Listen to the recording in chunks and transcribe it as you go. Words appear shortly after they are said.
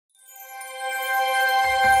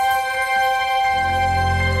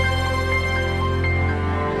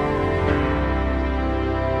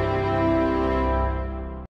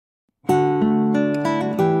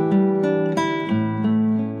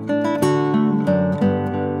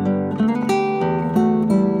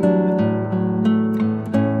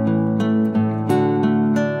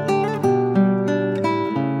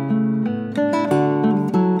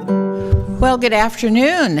Well, good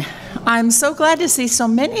afternoon. I'm so glad to see so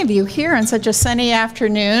many of you here on such a sunny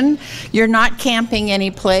afternoon. You're not camping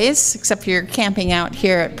any place, except you're camping out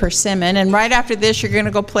here at Persimmon. And right after this, you're going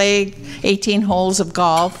to go play 18 holes of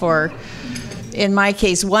golf, or in my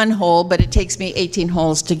case, one hole, but it takes me 18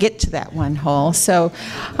 holes to get to that one hole. So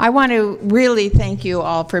I want to really thank you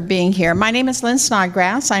all for being here. My name is Lynn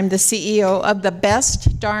Snodgrass. I'm the CEO of the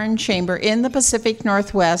best darn chamber in the Pacific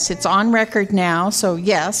Northwest. It's on record now, so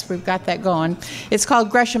yes, we've got that going. It's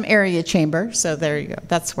called Gresham Area Chamber, so there you go.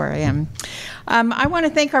 That's where I am. I want to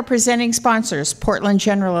thank our presenting sponsors, Portland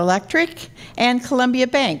General Electric and Columbia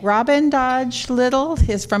Bank. Robin Dodge Little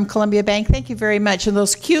is from Columbia Bank. Thank you very much. And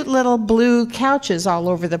those cute little blue couches all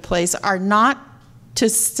over the place are not to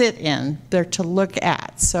sit in. They're to look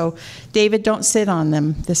at. So, David, don't sit on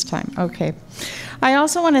them this time. Okay. I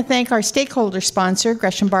also want to thank our stakeholder sponsor,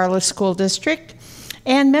 Gresham Barlow School District,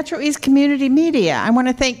 and MetroEast Community Media. I want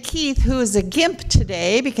to thank Keith, who is a gimp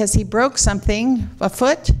today because he broke something,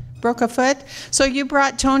 broke a foot. So you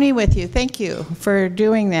brought Tony with you. Thank you for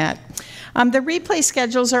doing that. The replay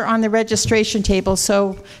schedules are on the registration table,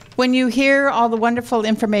 so when you hear all the wonderful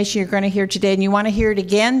information you're going to hear today and you want to hear it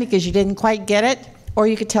again because you didn't quite get it, or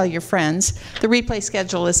you could tell your friends, the replay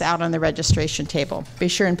schedule is out on the registration table. Be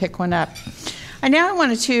sure and pick one up. I now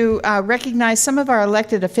wanted to recognize some of our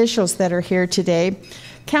elected officials that are here today.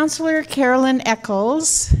 Councilor Carolyn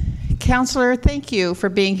Eccles. Counselor, thank you for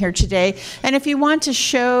being here today. And if you want to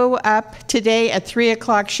show up today at 3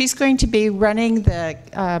 o'clock, she's going to be running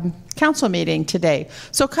the council meeting today.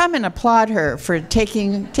 So come and applaud her for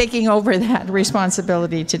taking over that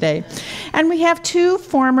responsibility today. And we have two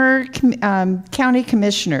former county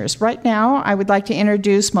commissioners. Right now, I would like to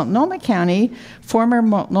introduce Multnomah County, former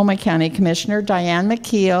Multnomah County Commissioner Diane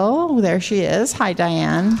McKeel. There she is. Hi,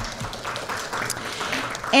 Diane.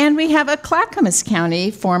 And we have a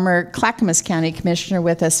former Clackamas County Commissioner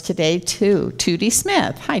with us today, too, Tootie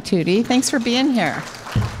Smith. Hi, Tootie. Thanks for being here.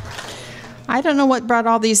 I don't know what brought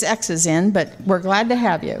all these X's in, but we're glad to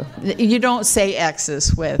have you. You don't say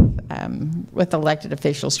X's with elected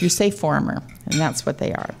officials. You say former, and that's what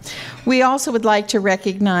they are. We also would like to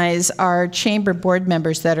recognize our chamber board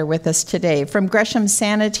members that are with us today. From Gresham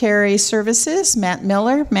Sanitary Services, Matt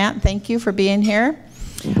Miller. Matt, thank you for being here.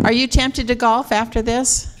 Are you tempted to golf after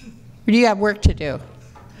this? Or do you have work to do?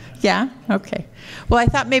 Yeah? Okay. Well, I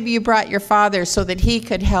thought maybe you brought your father so that he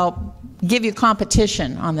could help give you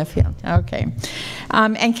competition on the field. Okay.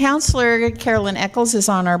 And Councilor Carolyn Eccles is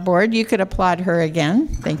on our board. You could applaud her again.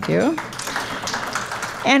 Thank you.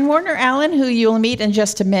 And Warner Allen, who you'll meet in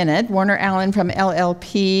just a minute. Warner Allen from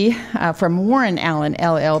LLP, from Warren Allen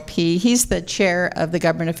LLP. He's the chair of the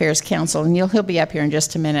Government Affairs Council, and he'll be up here in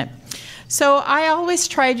just a minute. So I always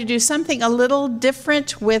try to do something a little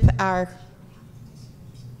different with our...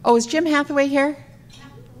 Oh, is Jim Hathaway here?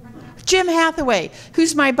 Jim Hathaway,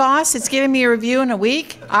 who's my boss. It's giving me a review in a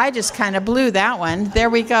week. I just kind of blew that one. There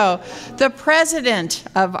we go. The president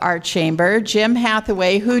of our chamber, Jim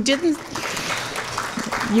Hathaway, who didn't...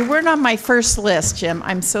 You weren't on my first list, Jim.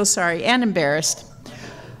 I'm so sorry and embarrassed.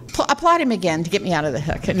 Applaud him again to get me out of the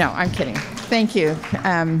hook. No, I'm kidding. Thank you.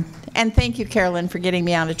 And thank you, Carolyn, for getting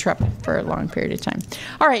me out of trouble for a long period of time.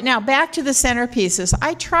 All right, now back to the centerpieces.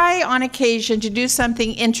 I try on occasion to do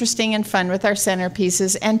something interesting and fun with our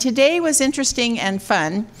centerpieces, and today was interesting and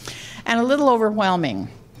fun and a little overwhelming.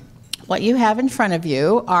 What you have in front of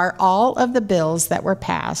you are all of the bills that were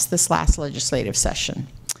passed this last legislative session.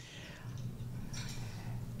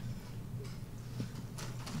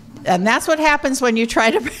 And that's what happens when you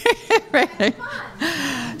try to...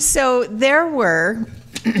 So there were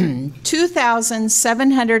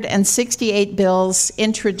 2,768 bills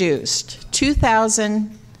introduced.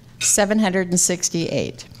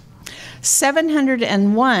 2,768.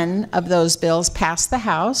 701 of those bills passed the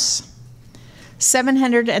House.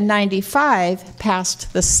 795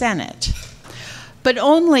 passed the Senate. But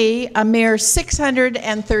only a mere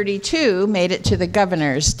 632 made it to the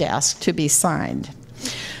governor's desk to be signed.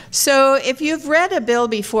 So if you've read a bill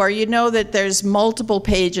before, you know that there's multiple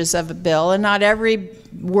pages of a bill, and not every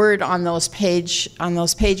word on those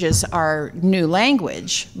pages are new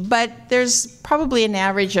language, but there's probably an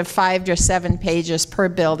average of 5 to 7 pages per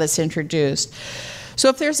bill that's introduced. So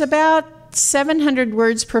if there's about 700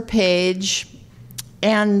 words per page,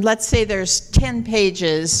 and let's say there's 10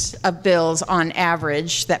 pages of bills on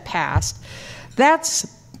average that passed,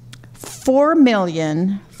 that's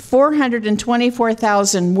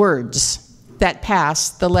 4,424,000 words that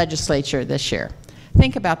passed the legislature this year.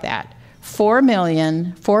 Think about that.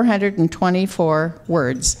 4,424,000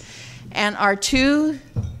 words. And our two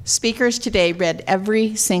speakers today read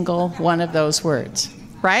every single one of those words,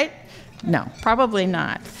 right? No, probably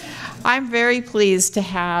not. I'm very pleased to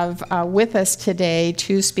have with us today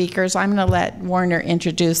two speakers. I'm going to let Warner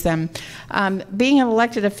introduce them. Being an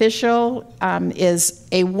elected official is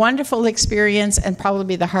a wonderful experience and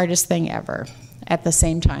probably the hardest thing ever at the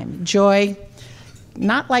same time. Joy,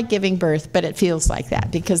 not like giving birth, but it feels like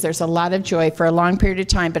that because there's a lot of joy for a long period of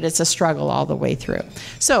time, but it's a struggle all the way through.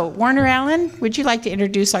 So, Warner Allen, would you like to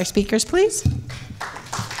introduce our speakers, please?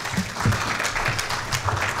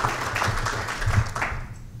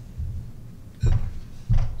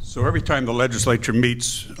 So every time the legislature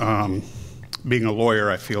meets, being a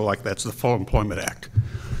lawyer, I feel like that's the Full Employment Act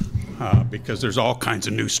because there's all kinds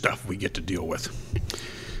of new stuff we get to deal with.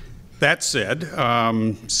 That said,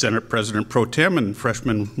 Senate President Pro Tem and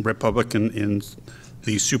freshman Republican in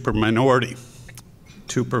the super minority,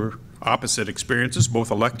 super opposite experiences,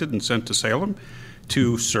 both elected and sent to Salem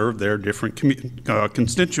to serve their different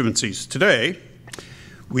constituencies. Today,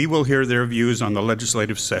 we will hear their views on the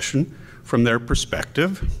legislative session from their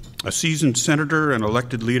perspective, a seasoned senator and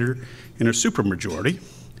elected leader in a supermajority,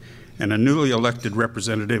 and a newly elected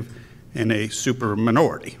representative in a super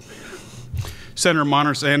minority. Senator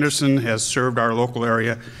Monnes Anderson has served our local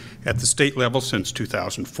area at the state level since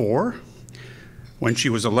 2004. When she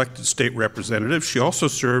was elected state representative, she also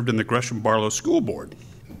served in the Gresham Barlow School Board.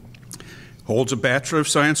 Holds a Bachelor of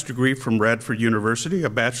Science degree from Radford University, a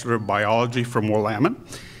Bachelor of Biology from Willamette,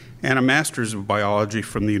 and a Master's of Biology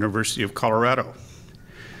from the University of Colorado.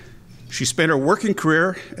 She spent her working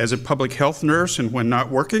career as a public health nurse, and when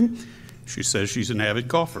not working, she says she's an avid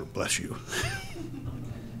golfer, bless you.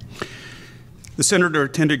 The senator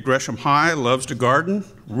attended Gresham High, loves to garden,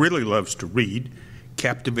 really loves to read,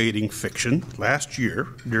 captivating fiction. Last year,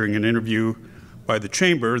 during an interview by the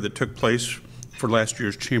Chamber that took place for last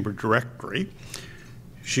year's Chamber Directory,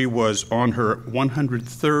 she was on her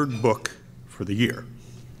 103rd book for the year.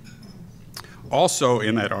 Also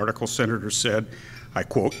in that article, Senator said, I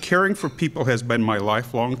quote, "Caring for people has been my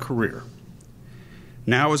lifelong career.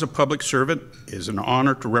 Now as a public servant, it is an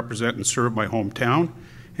honor to represent and serve my hometown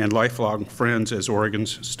and lifelong friends as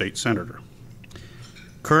Oregon's state senator.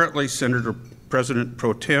 Currently, Senator President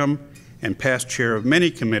Pro Tem and past chair of many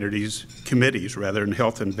committees in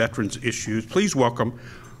health and veterans issues, please welcome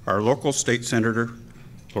our local state senator,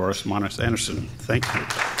 Laurie Monnes Anderson." Thank you.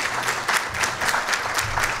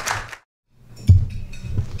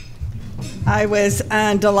 I was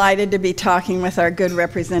delighted to be talking with our good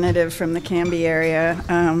representative from the Canby area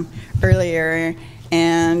earlier,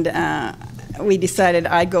 and we decided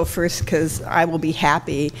I'd go first because I will be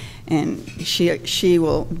happy and she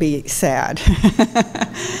will be sad.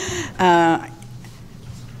 I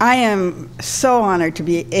am so honored to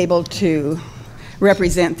be able to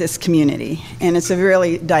represent this community, and it's a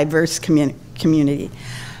really diverse community.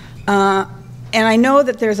 And I know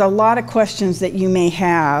that there's a lot of questions that you may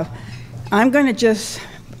have. I'm going to just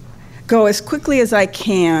go as quickly as I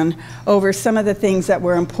can over some of the things that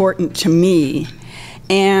were important to me,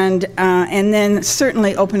 and then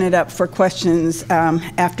certainly open it up for questions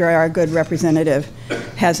after our good representative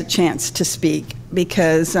has a chance to speak,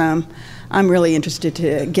 because I'm really interested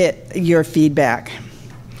to get your feedback.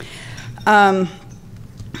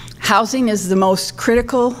 Housing is the most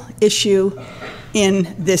critical issue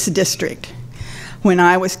in this district. When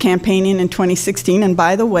I was campaigning in 2016, and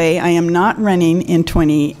by the way, I am not running in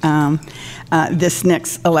this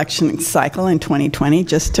next election cycle in 2020,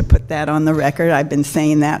 just to put that on the record. I've been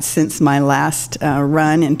saying that since my last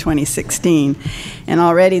run in 2016. And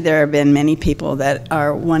already there have been many people that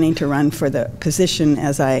are wanting to run for the position,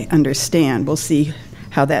 as I understand. We'll see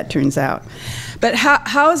how that turns out. But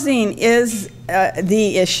housing is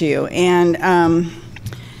the issue. And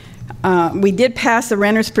we did pass the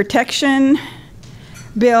Renters Protection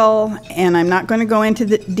Bill, and I'm not going to go into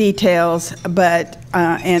the details, but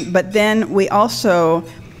then we also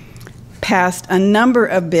passed a number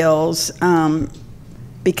of bills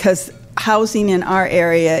because housing in our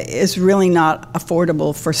area is really not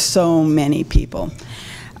affordable for so many people.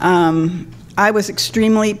 I was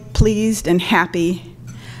extremely pleased and happy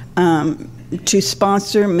to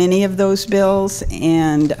sponsor many of those bills,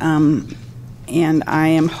 and I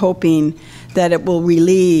am hoping that it will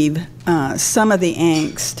relieve some of the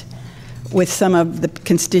angst with some of the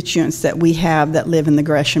constituents that we have that live in the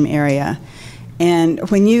Gresham area. And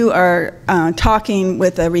when you are talking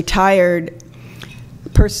with a retired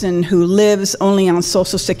person who lives only on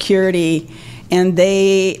Social Security and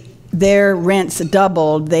their rents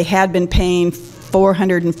doubled, they had been paying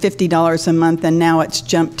 $450 a month and now it's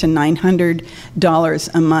jumped to $900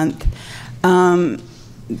 a month.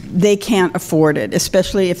 they can't afford it,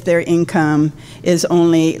 especially if their income is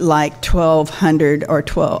only like $1,200 or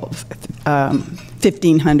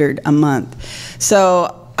 $1,500 a month.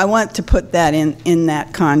 So I want to put that in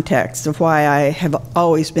that context of why I have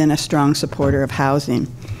always been a strong supporter of housing.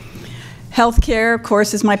 Healthcare, of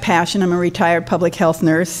course, is my passion. I'm a retired public health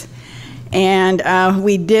nurse. And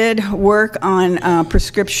we did work on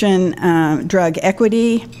prescription drug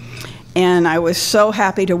equity. And I was so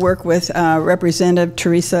happy to work with Representative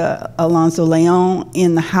Teresa Alonso Leon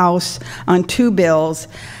in the House on 2 bills.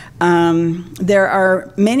 There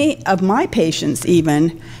are many of my patients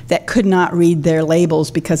even that could not read their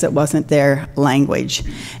labels because it wasn't their language.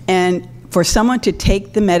 And for someone to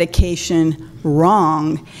take the medication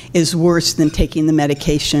wrong is worse than taking the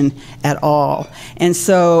medication at all. And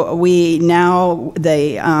so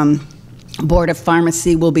the Board of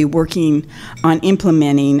Pharmacy will be working on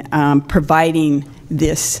implementing, providing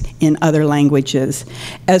this in other languages,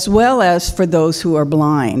 as well as for those who are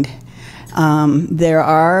blind. There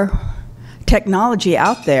are technology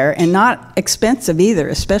out there, and not expensive either,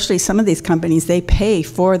 especially some of these companies, they pay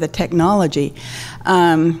for the technology,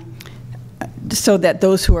 so that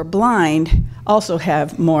those who are blind also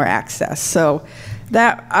have more access. So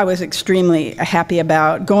that I was extremely happy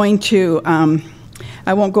about. Going to,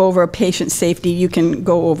 I won't go over patient safety, you can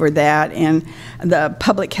go over that, and the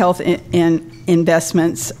public health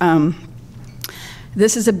investments.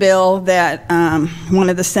 This is a bill that one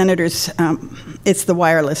of the senators, it's the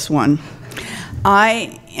wireless one.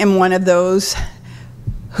 I am one of those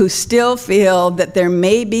who still feel that there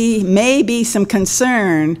may be some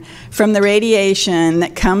concern from the radiation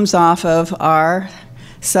that comes off of our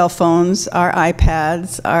cell phones, our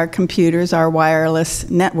iPads, our computers, our wireless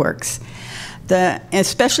networks.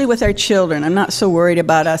 Especially with our children, I'm not so worried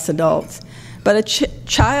about us adults, but a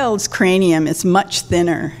child's cranium is much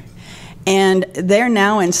thinner. And they're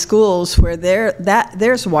now in schools where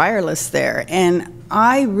there's wireless there. And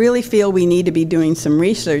I really feel we need to be doing some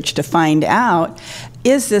research to find out,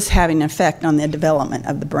 is this having an effect on the development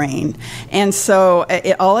of the brain? And so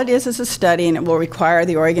all it is a study, and it will require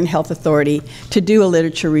the Oregon Health Authority to do a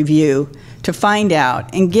literature review to find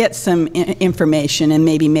out and get some information and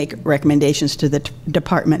maybe make recommendations to the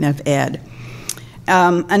Department of Ed.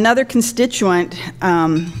 Another constituent,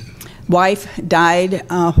 wife died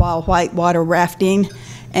while whitewater rafting,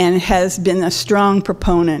 and has been a strong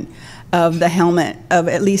proponent of the helmet, of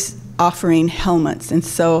at least offering helmets. And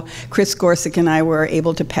so Chris Gorsuch and I were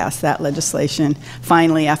able to pass that legislation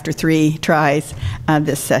finally after 3 tries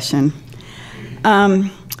this session.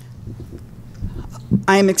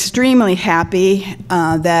 I'm extremely happy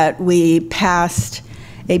that we passed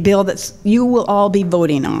a bill that you will all be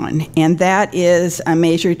voting on, and that is a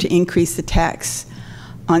measure to increase the tax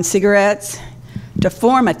on cigarettes, to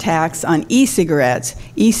form a tax on e-cigarettes.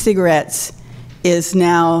 E-cigarettes is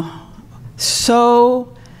now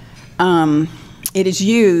so, it is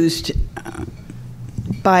used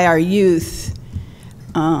by our youth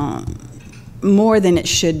more than it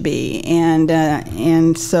should be,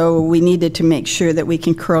 and so we needed to make sure that we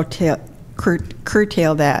can curtail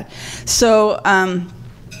that. So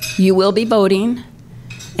you will be voting,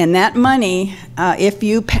 and that money, if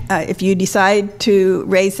you decide to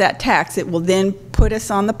raise that tax, it will then put us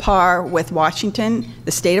on the par with Washington,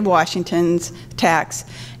 the state of Washington's tax,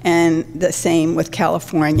 and the same with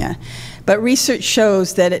California. But research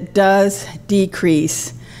shows that it does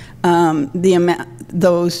decrease the amount,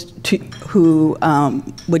 those who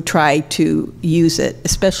would try to use it,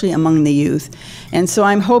 especially among the youth. And so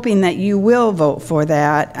I'm hoping that you will vote for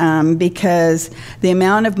that, because the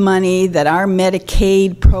amount of money that our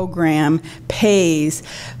Medicaid program pays,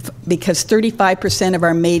 because 35% of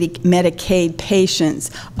our Medicaid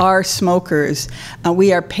patients are smokers,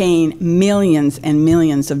 we are paying millions and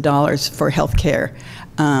millions of dollars for health care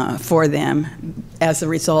for them as a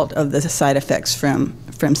result of the side effects from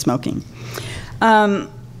smoking.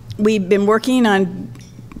 We've been working on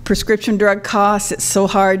prescription drug costs. It's so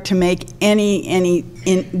hard to make any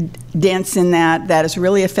dents in that. That is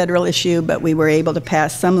really a federal issue, but we were able to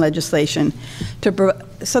pass some legislation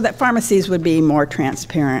so that pharmacies would be more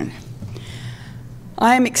transparent.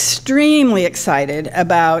 I am extremely excited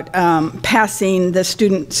about passing the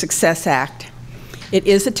Student Success Act. It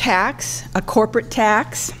is a tax, a corporate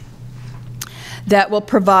tax, that will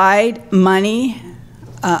provide money,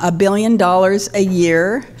 $1 billion a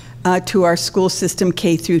year to our school system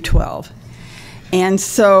K through 12. And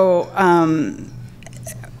so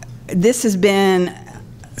this has been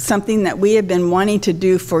something that we have been wanting to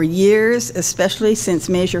do for years, especially since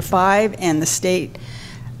Measure 5 and the state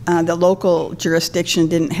the local jurisdiction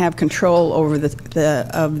didn't have control over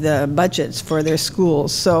the budgets for their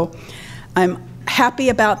schools. So I'm happy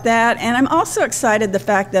about that, and I'm also excited the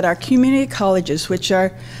fact that our community colleges, which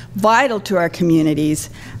are vital to our communities,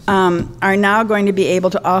 are now going to be able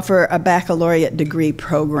to offer a baccalaureate degree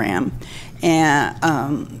program.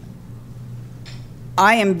 And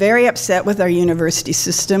I am very upset with our university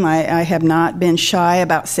system. I have not been shy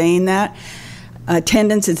about saying that.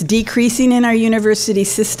 Attendance is decreasing in our university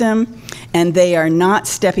system, and they are not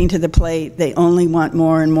stepping to the plate. They only want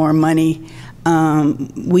more and more money.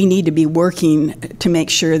 We need to be working to make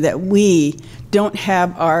sure that we don't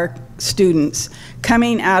have our students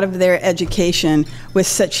coming out of their education with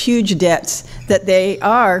such huge debts that they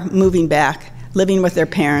are moving back, living with their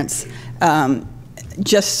parents,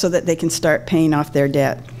 just so that they can start paying off their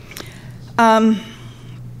debt.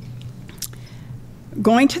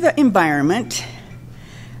 Going to the environment,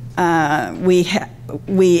 we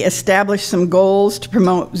established some goals to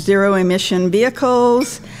promote zero-emission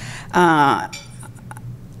vehicles, and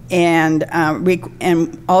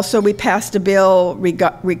also we passed a bill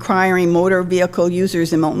requiring motor vehicle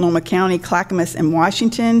users in Multnomah County, Clackamas, and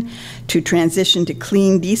Washington to transition to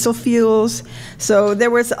clean diesel fuels. So there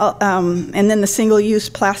was, and then the single-use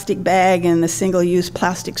plastic bag and the single-use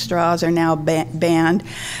plastic straws are now banned.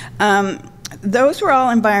 Those were all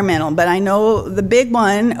environmental, but I know the big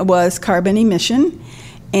one was carbon emission.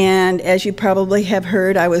 And as you probably have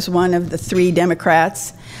heard, I was one of the 3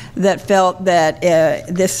 Democrats that felt that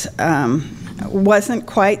this wasn't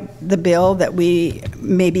quite the bill that we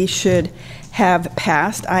maybe should have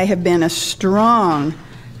passed. I have been a strong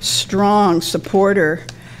supporter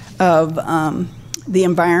of the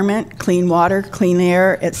environment, clean water, clean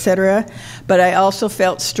air, etc. But I also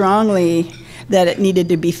felt strongly that it needed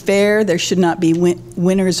to be fair. There should not be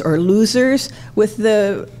winners or losers with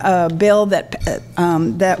the bill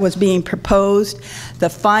that was being proposed. The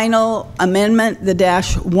final amendment, the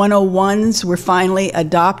 -101s, were finally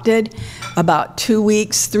adopted about 2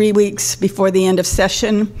 weeks, 3 weeks before the end of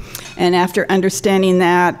session. And after understanding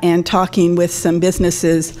that and talking with some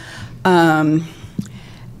businesses,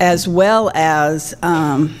 as well as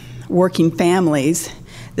working families,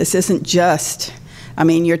 this isn't just, I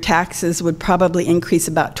mean, your taxes would probably increase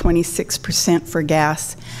about 26% for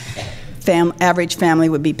gas. Average family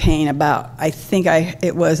would be paying about, I think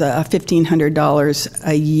it was $1,500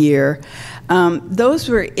 a year. Those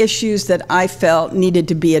were issues that I felt needed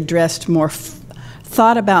to be addressed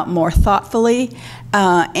thought about more thoughtfully,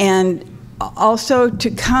 and also to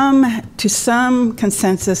come to some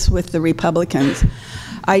consensus with the Republicans.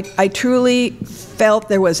 I truly felt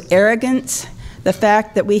there was arrogance. The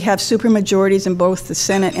fact that we have supermajorities in both the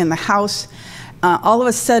Senate and the House, all of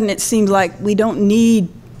a sudden it seemed like we don't need,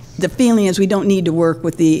 the feeling is we don't need to work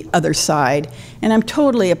with the other side. And I'm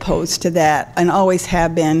totally opposed to that and always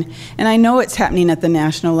have been. And I know it's happening at the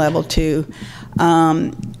national level too.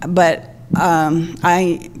 But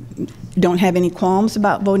I don't have any qualms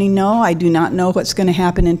about voting no. I do not know what's going to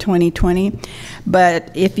happen in 2020. But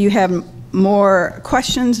if you have more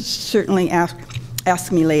questions, certainly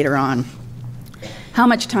ask me later on. How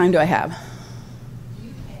much time do I have?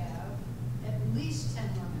 You have at least 10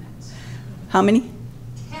 more minutes. How many?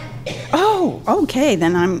 10. Oh, okay,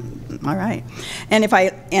 then I'm all right. And if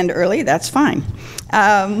I end early, that's fine.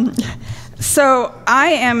 So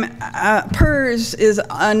I am, PERS is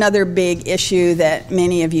another big issue that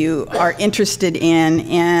many of you are interested in,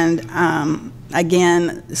 and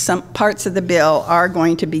again, some parts of the bill are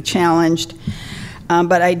going to be challenged,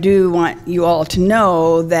 but I do want you all to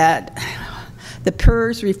know that the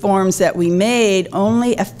PERS reforms that we made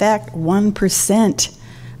only affect 1%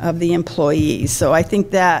 of the employees. So I think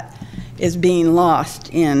that is being lost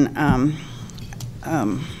in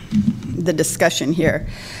the discussion here.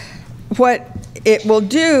 What it will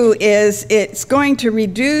do is it's going to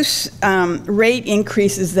reduce rate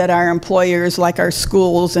increases that our employers, like our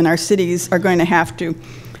schools and our cities, are going to have to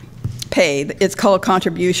pay. It's called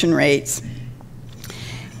contribution rates.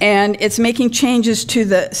 And it's making changes to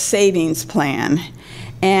the savings plan.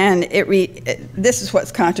 And this is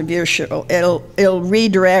what's controversial. It'll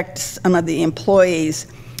redirect some of the employees'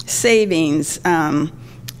 savings and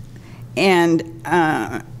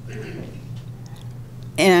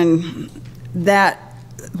that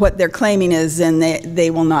what they're claiming is then they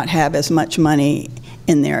will not have as much money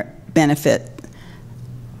in their benefit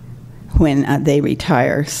when they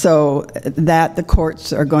retire. So that the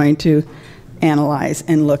courts are going to analyze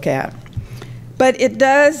and look at. But it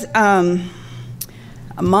does,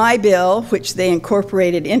 my bill, which they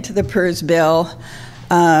incorporated into the PERS bill,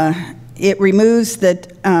 it removes the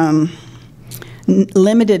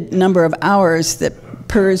limited number of hours that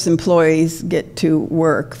PERS employees get to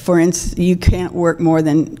work. For instance, you can't work more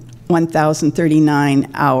than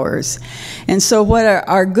 1,039 hours. And so what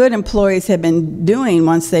our good employees have been doing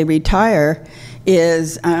once they retire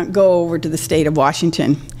is go over to the state of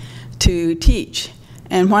Washington to teach.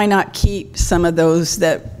 And why not keep some of those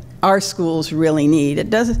that our schools really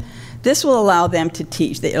need? This will allow them to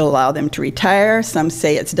teach. It'll allow them to retire. Some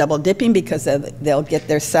say it's double dipping because they'll get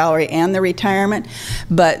their salary and the retirement.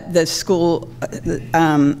 But the school,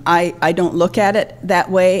 I don't look at it that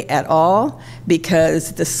way at all,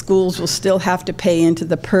 because the schools will still have to pay into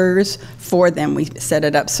the PERS for them. We set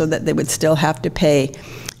it up so that they would still have to pay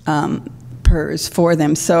PERS for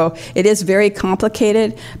them. So it is very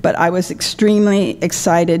complicated, but I was extremely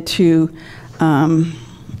excited to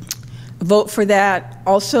vote for that.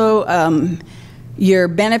 Also, your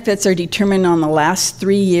benefits are determined on the last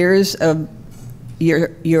 3 years of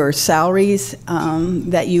your salaries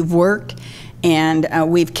that you've worked, and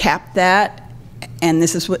we've capped that, and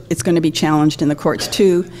this is what it's going to be challenged in the courts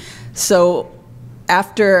too. So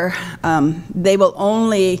after they will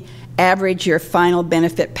only average your final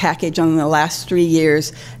benefit package on the last 3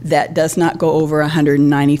 years that does not go over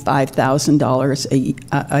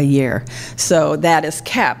 $195,000 a year. So that is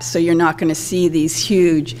capped. So you're not going to see these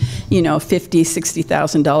huge, $50,000,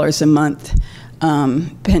 $60,000 a month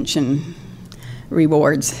pension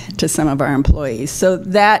rewards to some of our employees. So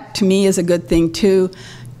that, to me, is a good thing too.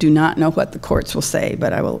 Do not know what the courts will say,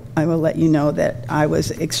 but I will let you know that I was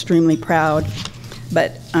extremely proud.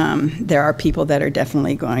 But there are people that are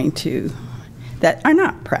definitely that are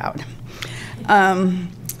not proud.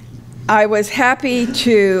 I was happy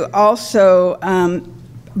to also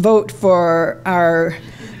vote for our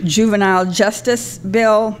juvenile justice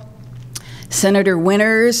bill. Senator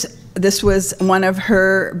Winters, this was one of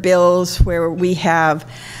her bills where we have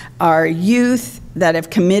our youth that have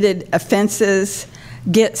committed offenses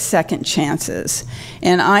get second chances.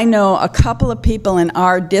 And I know a couple of people in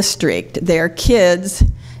our district, their kids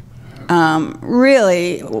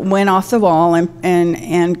really went off the wall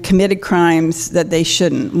and committed crimes that they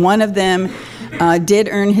shouldn't. One of them did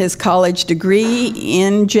earn his college degree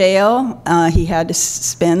in jail. He had to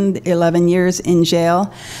spend 11 years in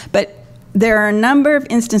jail. But there are a number of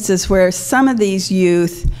instances where some of these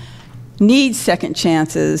youth need second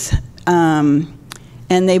chances,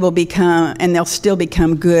 and they'll still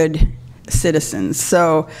become good citizens.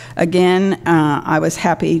 So again, I was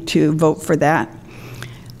happy to vote for that.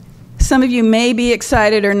 Some of you may be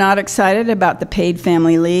excited or not excited about the paid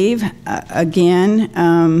family leave. Again,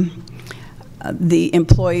 the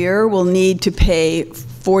employer will need to pay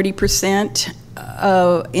 40%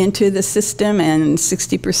 into the system, and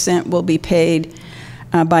 60% will be paid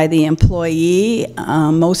by the employee.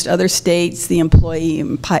 Most other states, the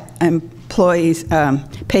employees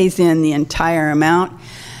pays in the entire amount.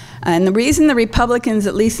 And the reason the Republicans,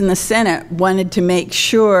 at least in the Senate, wanted to make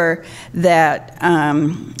sure that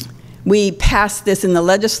we passed this in the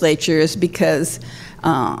legislature is because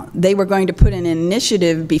they were going to put an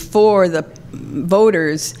initiative before the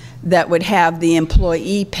voters that would have the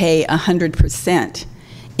employee pay 100%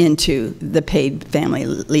 into the paid family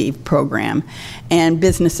leave program. And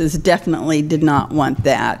businesses definitely did not want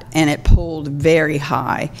that, and it polled very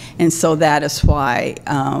high. And so that is why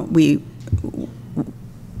we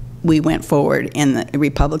went forward, and the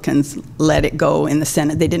Republicans let it go in the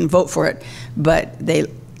Senate. They didn't vote for it, but they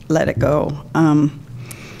let it go.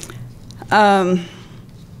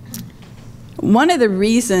 One of the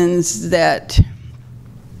reasons that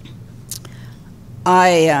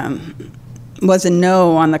I was a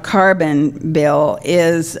no on the carbon bill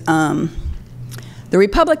is the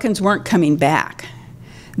Republicans weren't coming back.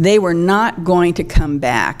 They were not going to come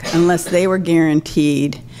back unless they were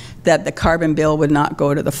guaranteed that the carbon bill would not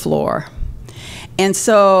go to the floor. And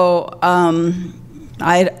so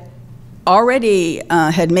I already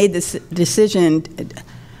had made this decision.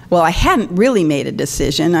 Well, I hadn't really made a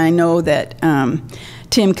decision. I know that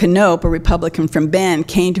Tim Knope, a Republican from Bend,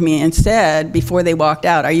 came to me and said before they walked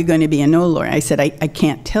out, "Are you going to be a no lawyer?" I said, I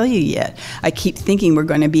can't tell you yet. I keep thinking we're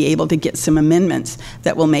going to be able to get some amendments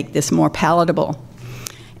that will make this more palatable.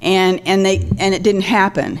 And it didn't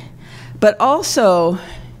happen. But also,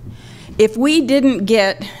 if we didn't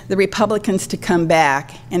get the Republicans to come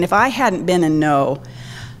back, and if I hadn't been a no,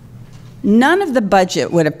 none of the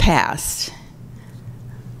budget would have passed.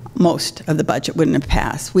 Most of the budget wouldn't have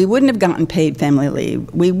passed. We wouldn't have gotten paid family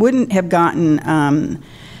leave. We wouldn't have gotten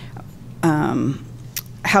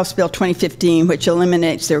House Bill 2015, which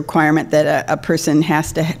eliminates the requirement that a person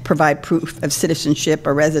has to provide proof of citizenship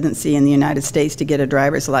or residency in the United States to get a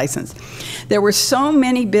driver's license. There were so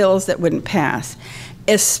many bills that wouldn't pass.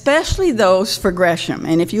 especially those for Gresham.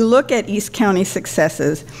 And if you look at East County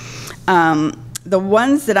successes, the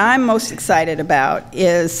ones that I'm most excited about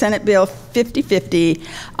is Senate Bill 5050.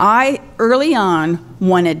 I, early on,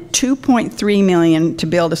 wanted $2.3 million to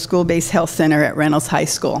build a school-based health center at Reynolds High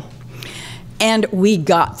School. And we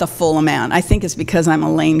got the full amount. I think it's because I'm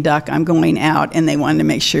a lame duck. I'm going out, and they wanted to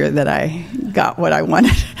make sure that I got what I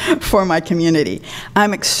wanted for my community.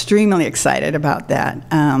 I'm extremely excited about that.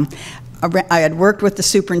 I had worked with the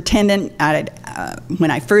superintendent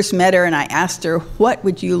when I first met her, and I asked her, what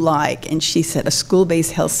would you like? And she said, a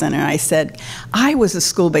school-based health center. And I said, I was a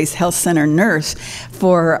school-based health center nurse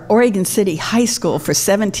for Oregon City High School for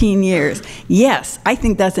 17 years. Yes, I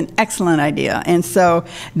think that's an excellent idea. And so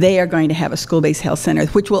they are going to have a school-based health center,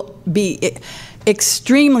 which will be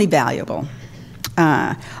extremely valuable.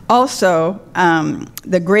 Also,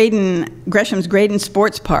 Gresham's Graydon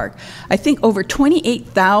Sports Park. I think over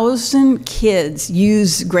 28,000 kids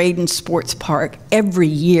use Graydon Sports Park every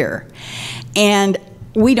year. And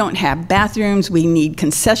we don't have bathrooms. We need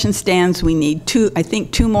concession stands. We need two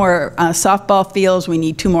more softball fields. We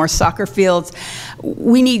need 2 more soccer fields.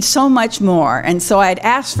 We need so much more. And so I'd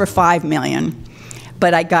asked for $5 million,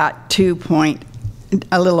 but I got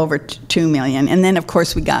a little over $2 million. And then, of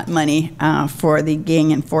course, we got money for the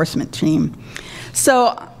gang enforcement team.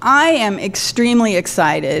 So I am extremely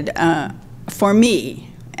excited for me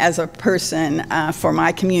as a person, for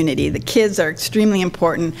my community. The kids are extremely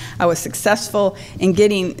important. I was successful in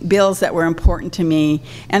getting bills that were important to me.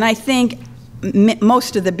 And I think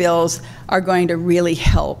most of the bills are going to really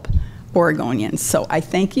help Oregonians. So I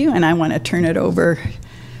thank you, and I want to turn it over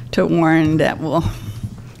to Warren that will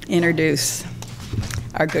introduce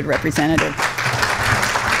our good representative.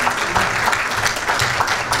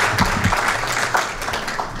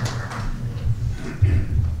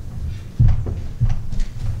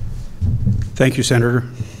 Thank you, Senator.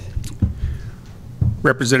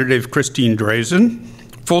 Representative Christine Drazan,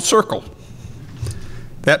 full circle.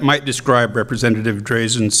 That might describe Representative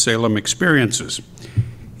Drazan's Salem experiences.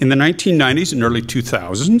 In the 1990s and early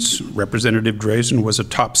 2000s, Representative Drazan was a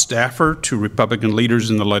top staffer to Republican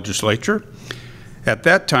leaders in the legislature. At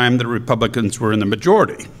that time, the Republicans were in the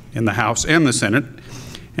majority in the House and the Senate,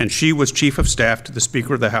 and she was Chief of Staff to the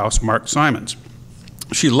Speaker of the House, Mark Simons.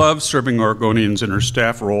 She loved serving Oregonians in her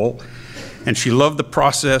staff role, and she loved the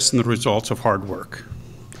process and the results of hard work.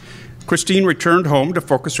 Christine returned home to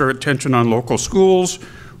focus her attention on local schools,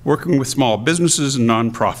 working with small businesses and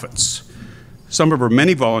nonprofits. Some of her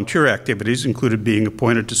many volunteer activities included being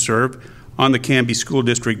appointed to serve on the Canby School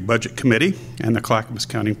District Budget Committee and the Clackamas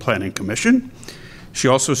County Planning Commission. She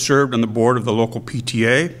also served on the board of the local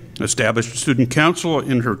PTA, established student council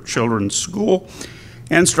in her children's school,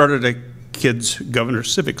 and started a Kids Governor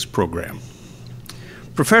Civics program.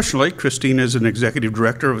 Professionally, Christine is an executive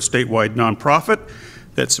director of a statewide nonprofit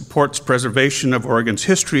that supports preservation of Oregon's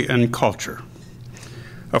history and culture.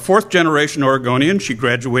 A fourth-generation Oregonian, she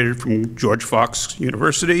graduated from George Fox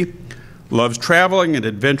University, loves traveling and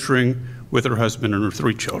adventuring with her husband and her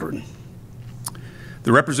 3 children.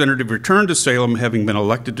 The representative returned to Salem, having been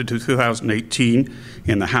elected to 2018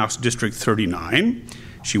 in the House District 39.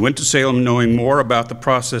 She went to Salem knowing more about the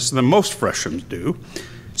process than most freshmen do,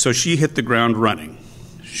 so she hit the ground running.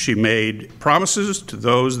 She made promises to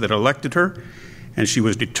those that elected her, and she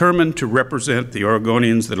was determined to represent the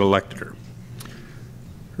Oregonians that elected her.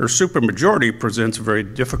 Her supermajority presents a very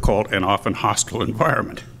difficult and often hostile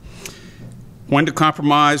environment. When to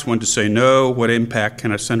compromise, when to say no, what impact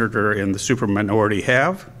can a senator in the superminority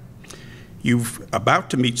have? You're about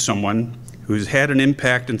to meet someone who's had an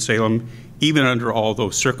impact in Salem, even under all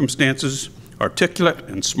those circumstances, articulate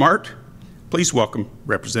and smart. Please welcome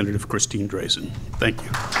Representative Christine Drazan. Thank you.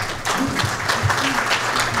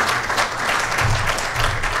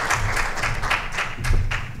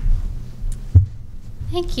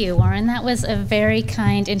 Thank you, Warren. That was a very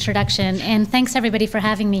kind introduction, and thanks everybody for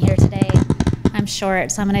having me here today. I'm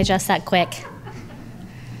short, so I'm going to adjust that quick.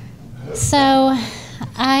 So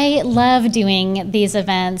I love doing these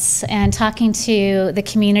events and talking to the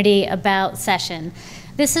community about session.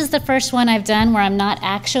 This is the first one I've done where I'm not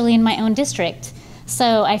actually in my own district.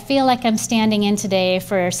 So I feel like I'm standing in today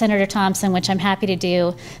for Senator Thompson, which I'm happy to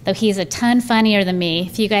do, though he's a ton funnier than me.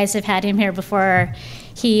 If you guys have had him here before,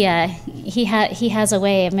 he has a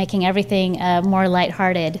way of making everything more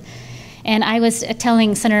lighthearted. And I was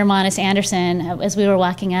telling Senator Monnes Anderson as we were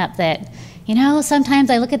walking up that, you know,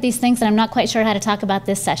 sometimes I look at these things and I'm not quite sure how to talk about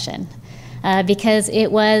this session. Because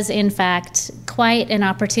it was, in fact, quite an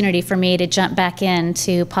opportunity for me to jump back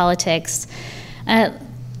into politics.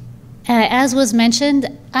 as was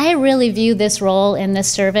mentioned, I really view this role in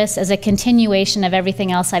this service as a continuation of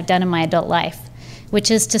everything else I've done in my adult life, which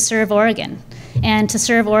is to serve Oregon, and to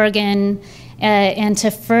serve Oregon and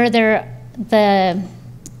to further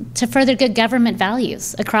good government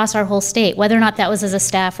values across our whole state, whether or not that was as a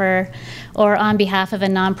staffer or on behalf of a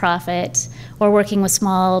nonprofit or working with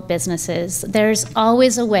small businesses. There's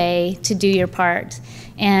always a way to do your part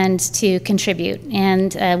and to contribute.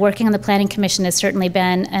 And working on the Planning Commission has certainly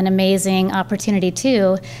been an amazing opportunity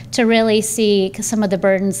too, to really see some of the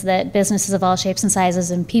burdens that businesses of all shapes and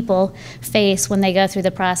sizes and people face when they go through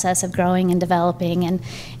the process of growing and developing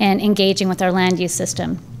and engaging with our land use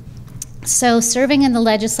system. So serving in the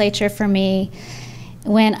legislature for me,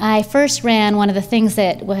 when I first ran, one of the things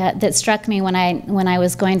that struck me when I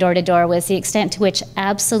was going door to door was the extent to which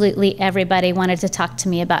absolutely everybody wanted to talk to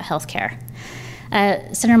me about health care.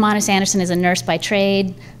 Senator Monnes Anderson is a nurse by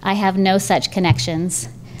trade. I have no such connections.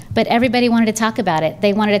 But everybody wanted to talk about it.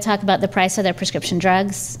 They wanted to talk about the price of their prescription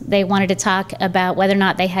drugs. They wanted to talk about whether or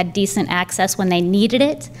not they had decent access when they needed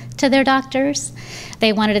it to their doctors.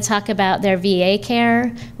 They wanted to talk about their VA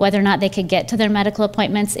care, whether or not they could get to their medical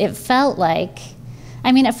appointments. It felt like,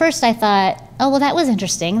 I mean, at first I thought, oh, well, that was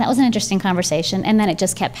interesting. That was an interesting conversation. And then it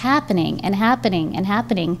just kept happening and happening and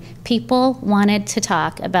happening. People wanted to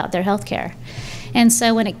talk about their health care. And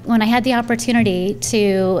so when I had the opportunity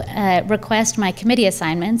to request my committee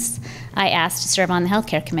assignments, I asked to serve on the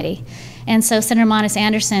Healthcare Committee. And so Senator Monnes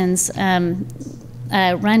Anderson's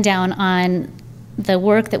rundown on the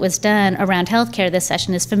work that was done around healthcare this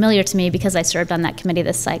session is familiar to me because I served on that committee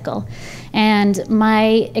this cycle. And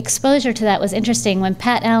my exposure to that was interesting. When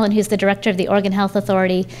Pat Allen, who's the director of the Oregon Health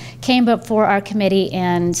Authority, came before our committee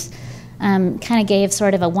and kind of gave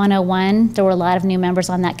sort of a 101. There were a lot of new members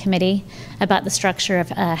on that committee about the structure of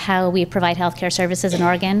how we provide healthcare services in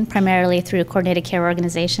Oregon, primarily through coordinated care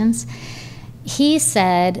organizations. He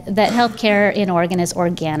said that healthcare in Oregon is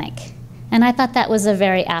organic. And I thought that was a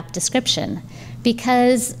very apt description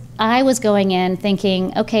because I was going in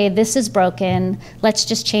thinking, okay, this is broken. Let's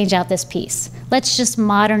just change out this piece. Let's just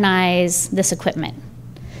modernize this equipment.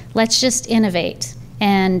 Let's just innovate.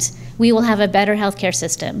 And we will have a better healthcare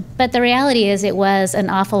system. But the reality is it was an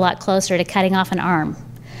awful lot closer to cutting off an arm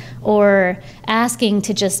or asking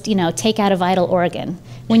to just, take out a vital organ.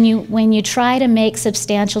 When you try to make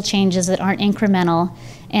substantial changes that aren't incremental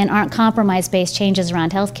and aren't compromise-based changes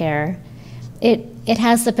around healthcare, it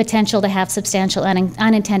has the potential to have substantial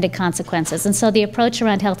unintended consequences. And so the approach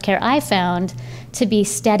around healthcare I found to be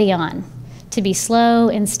steady on, to be slow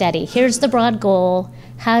and steady. Here's the broad goal.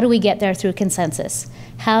 How do we get there through consensus?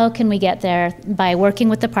 How can we get there by working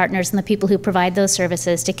with the partners and the people who provide those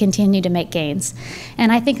services to continue to make gains?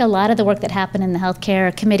 And I think a lot of the work that happened in the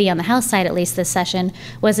Healthcare Committee on the House side, at least this session,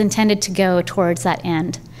 was intended to go towards that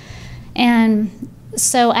end. And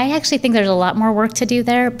so I actually think there's a lot more work to do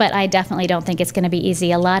there, but I definitely don't think it's going to be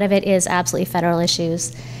easy. A lot of it is absolutely federal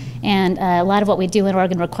issues. And a lot of what we do in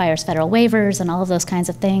Oregon requires federal waivers and all of those kinds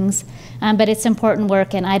of things. But it's important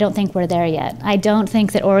work, and I don't think we're there yet. I don't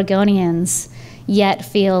think that Oregonians yet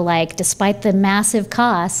feel like, despite the massive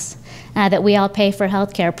costs that we all pay for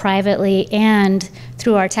healthcare privately and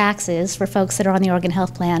through our taxes for folks that are on the Oregon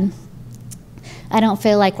Health Plan, I don't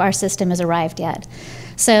feel like our system has arrived yet.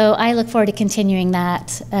 So I look forward to continuing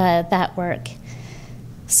that work.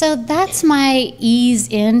 So that's my ease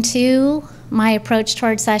into my approach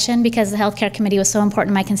towards session, because the Healthcare Committee was so important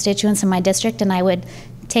to my constituents in my district, and I would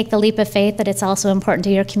take the leap of faith that it's also important to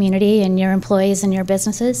your community and your employees and your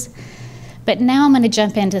businesses. But now I'm going to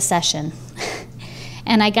jump into session.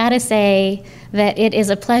 And I got to say that it is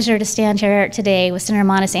a pleasure to stand here today with Senator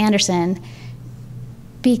Monnes Anderson,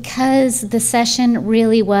 because the session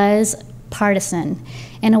really was partisan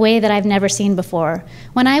in a way that I've never seen before.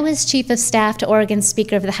 When I was Chief of Staff to Oregon's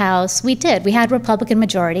Speaker of the House, we had Republican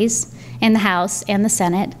majorities in the House and the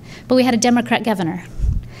Senate, but we had a Democrat governor,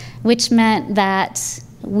 which meant that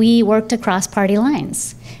we worked across party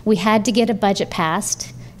lines. We had to get a budget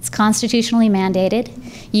passed. It's constitutionally mandated.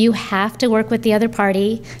 You have to work with the other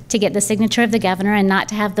party to get the signature of the governor and not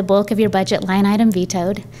to have the bulk of your budget line item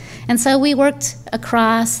vetoed. And so we worked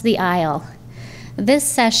across the aisle. This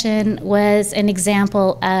session was an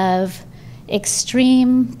example of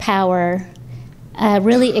extreme power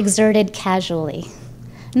really exerted casually.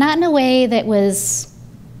 Not in a way that was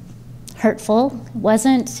hurtful,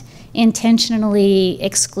 wasn't intentionally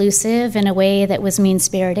exclusive in a way that was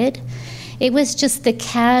mean-spirited. It was just the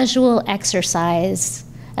casual exercise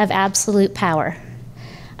of absolute power.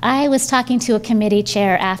 I was talking to a committee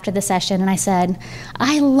chair after the session, and I said,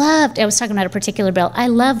 I was talking about a particular bill. I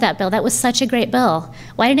love that bill. That was such a great bill.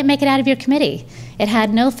 Why didn't it make it out of your committee? It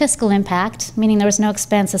had no fiscal impact, meaning there was no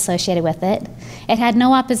expense associated with it. It had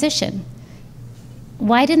no opposition.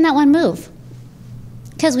 Why didn't that one move?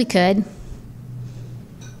 Because we could.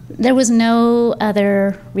 There was no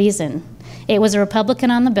other reason. It was a Republican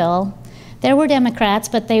on the bill. There were Democrats,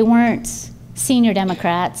 but they weren't senior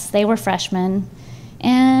Democrats. They were freshmen.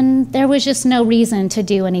 And there was just no reason to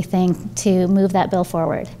do anything to move that bill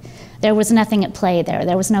forward. There was nothing at play there.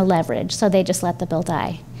 There was no leverage, so they just let the bill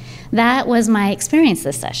die. That was my experience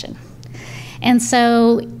this session. And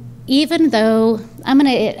so even though, I'm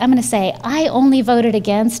gonna say, I only voted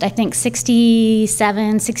against, I think,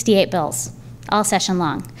 67, 68 bills all session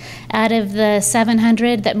long. Out of the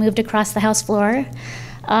 700 that moved across the House floor,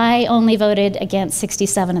 I only voted against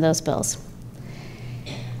 67 of those bills.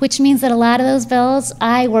 Which means that a lot of those bills,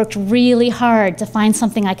 I worked really hard to find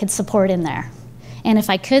something I could support in there. And if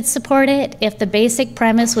I could support it, if the basic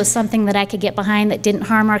premise was something that I could get behind that didn't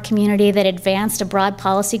harm our community, that advanced a broad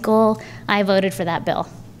policy goal, I voted for that bill.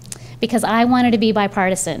 Because I wanted to be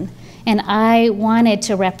bipartisan, and I wanted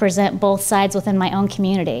to represent both sides within my own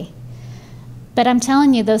community. But I'm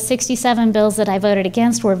telling you, those 67 bills that I voted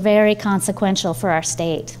against were very consequential for our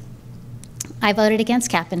state. I voted against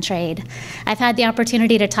cap and trade. I've had the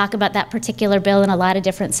opportunity to talk about that particular bill in a lot of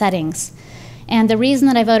different settings. And the reason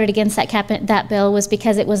that I voted against that bill was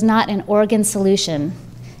because it was not an Oregon solution.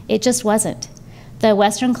 It just wasn't. The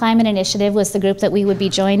Western Climate Initiative was the group that we would be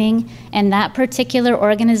joining, and that particular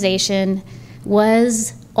organization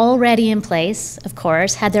was already in place, of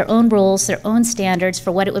course, had their own rules, their own standards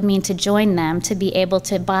for what it would mean to join them, to be able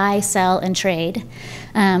to buy, sell, and trade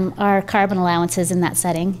our carbon allowances in that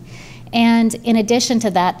setting. And in addition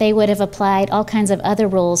to that, they would have applied all kinds of other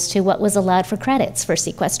rules to what was allowed for credits for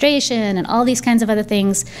sequestration and all these kinds of other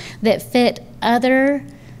things that fit other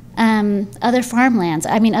farmlands,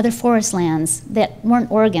 other forest lands that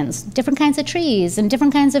weren't Oregon's, different kinds of trees and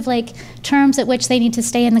different kinds of terms at which they need to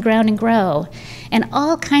stay in the ground and grow, and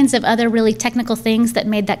all kinds of other really technical things that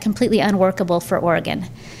made that completely unworkable for Oregon.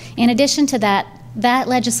 In addition to that, that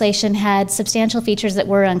legislation had substantial features that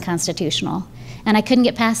were unconstitutional, and I couldn't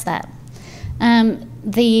get past that.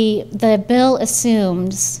 The bill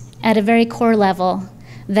assumes at a very core level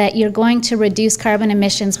that you're going to reduce carbon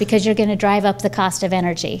emissions because you're going to drive up the cost of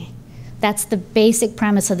energy. That's the basic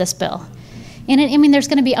premise of this bill. And there's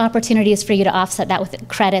going to be opportunities for you to offset that with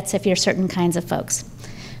credits if you're certain kinds of folks.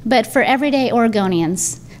 But for everyday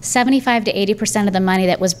Oregonians, 75 to 80% of the money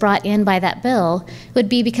that was brought in by that bill would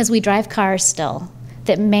be because we drive cars still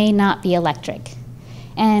that may not be electric.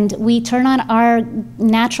 And we turn on our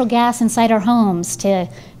natural gas inside our homes to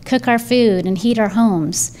cook our food and heat our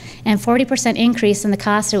homes. And 40% increase in the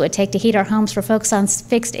cost it would take to heat our homes for folks on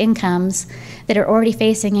fixed incomes that are already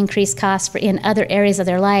facing increased costs in other areas of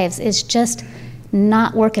their lives is just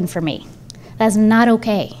not working for me. That's not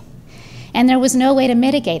okay. And there was no way to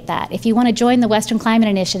mitigate that. If you want to join the Western Climate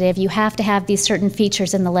Initiative, you have to have these certain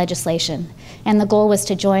features in the legislation. And the goal was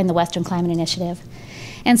to join the Western Climate Initiative.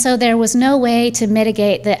 And so there was no way to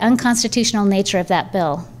mitigate the unconstitutional nature of that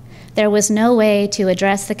bill. There was no way to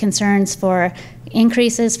address the concerns for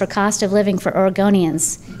increases for cost of living for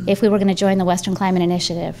Oregonians if we were going to join the Western Climate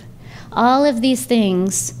Initiative. All of these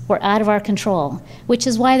things were out of our control, which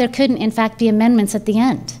is why there couldn't, in fact, be amendments at the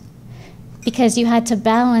end. Because you had to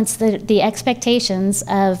balance the expectations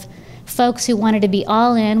of folks who wanted to be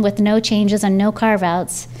all in with no changes and no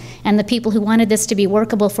carve-outs, and the people who wanted this to be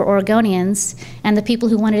workable for Oregonians, and the people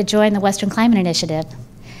who wanted to join the Western Climate Initiative.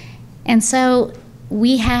 And so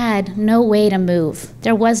we had no way to move.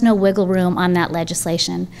 There was no wiggle room on that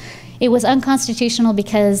legislation. It was unconstitutional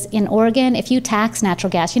because in Oregon, if you tax natural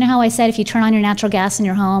gas, you know how I said if you turn on your natural gas in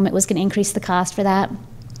your home, it was going to increase the cost for that?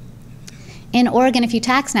 In Oregon, if you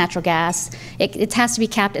tax natural gas, it has to be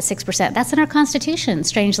capped at 6%. That's in our Constitution,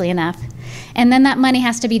 strangely enough. And then that money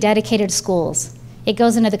has to be dedicated to schools. It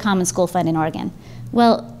goes into the Common School Fund in Oregon.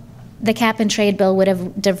 Well, the cap and trade bill would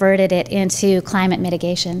have diverted it into climate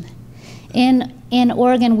mitigation. In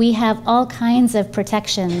Oregon, we have all kinds of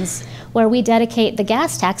protections where we dedicate the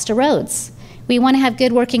gas tax to roads. We want to have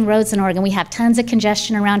good working roads in Oregon. We have tons of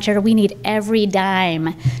congestion around here. We need every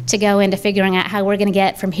dime to go into figuring out how we're going to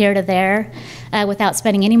get from here to there without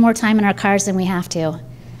spending any more time in our cars than we have to.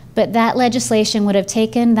 But that legislation would have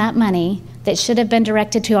taken that money that should have been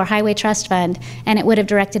directed to our Highway Trust Fund, and it would have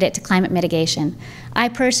directed it to climate mitigation. I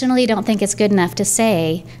personally don't think it's good enough to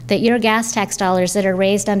say that your gas tax dollars that are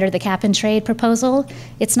raised under the cap and trade proposal,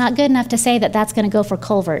 it's not good enough to say that that's going to go for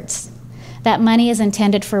culverts. That money is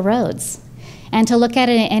intended for roads. And to look at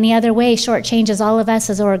it in any other way shortchanges all of us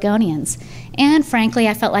as Oregonians. And frankly,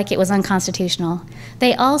 I felt like it was unconstitutional.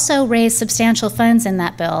 They also raised substantial funds in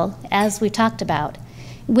that bill, as we talked about,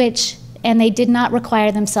 and they did not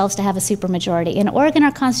require themselves to have a supermajority. In Oregon,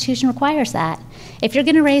 our Constitution requires that. If you're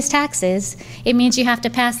going to raise taxes, it means you have to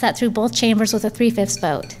pass that through both chambers with a 3/5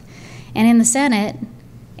 vote. And in the Senate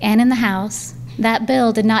and in the House, that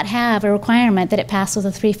bill did not have a requirement that it passed with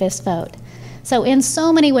a 3/5 vote. So in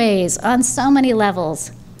so many ways, on so many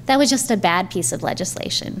levels, that was just a bad piece of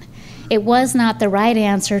legislation. It was not the right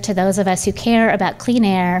answer to those of us who care about clean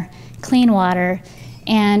air, clean water,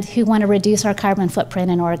 and who want to reduce our carbon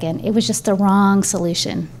footprint in Oregon. It was just the wrong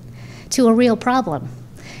solution to a real problem.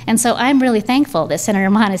 And so I'm really thankful that Senator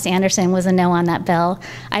Monnes Anderson was a no on that bill.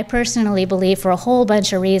 I personally believe, for a whole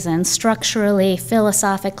bunch of reasons, structurally,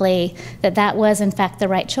 philosophically, that that was in fact the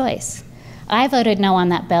right choice. I voted no on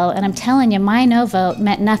that bill, and I'm telling you, my no vote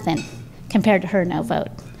meant nothing compared to her no vote.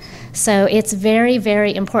 So it's very,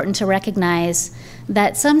 very important to recognize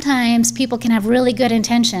that sometimes people can have really good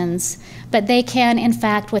intentions, but they can, in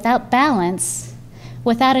fact, without balance,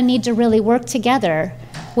 without a need to really work together,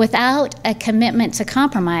 without a commitment to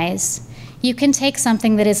compromise, you can take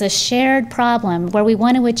something that is a shared problem where we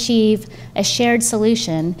want to achieve a shared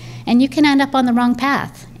solution, and you can end up on the wrong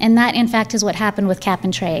path. And that, in fact, is what happened with cap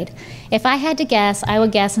and trade. If I had to guess, I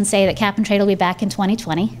would guess and say that cap and trade will be back in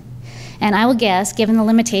 2020. And I will guess, given the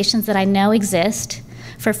limitations that I know exist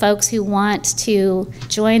for folks who want to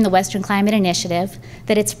join the Western Climate Initiative,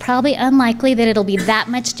 that it's probably unlikely that it'll be that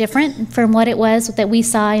much different from what it was that we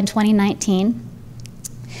saw in 2019.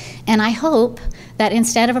 And I hope that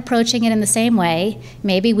instead of approaching it in the same way,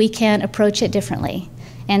 maybe we can approach it differently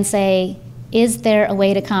and say, is there a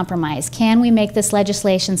way to compromise? Can we make this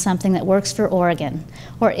legislation something that works for Oregon?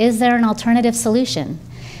 Or is there an alternative solution?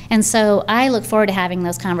 And so I look forward to having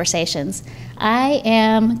those conversations. I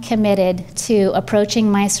am committed to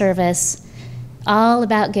approaching my service all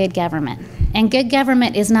about good government. And good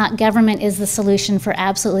government is not government is the solution for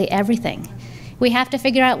absolutely everything. We have to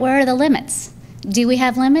figure out where are the limits. Do we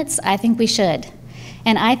have limits? I think we should.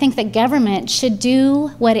 And I think that government should do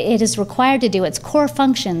what it is required to do, its core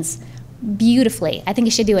functions, beautifully. I think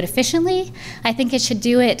it should do it efficiently. I think it should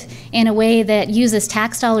do it in a way that uses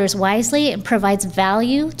tax dollars wisely and provides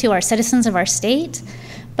value to our citizens of our state.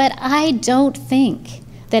 But I don't think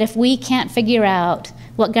that if we can't figure out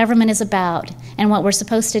what government is about and what we're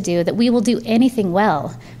supposed to do, that we will do anything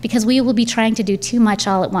well, because we will be trying to do too much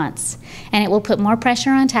all at once. And it will put more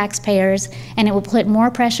pressure on taxpayers, and it will put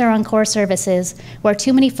more pressure on core services, where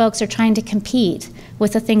too many folks are trying to compete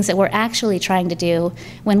with the things that we're actually trying to do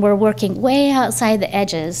when we're working way outside the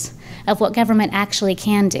edges of what government actually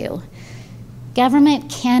can do. Government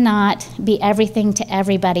cannot be everything to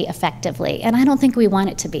everybody effectively, and I don't think we want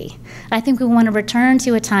it to be. I think we want to return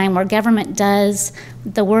to a time where government does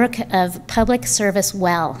the work of public service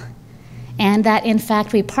well, and that in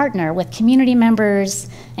fact we partner with community members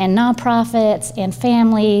and nonprofits and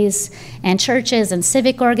families and churches and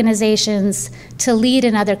civic organizations to lead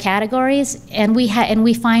in other categories, and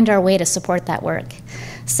we find our way to support that work.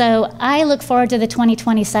 So I look forward to the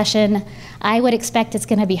 2020 session. I would expect it's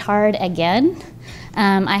going to be hard again.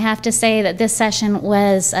 I have to say that this session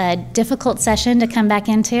was a difficult session to come back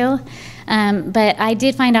into, but I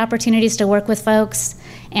did find opportunities to work with folks,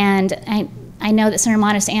 and I know that Senator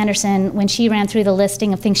Monnes Anderson, when she ran through the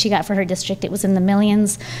listing of things she got for her district, it was in the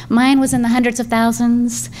millions. Mine was in the hundreds of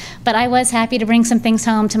thousands, but I was happy to bring some things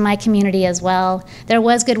home to my community as well. There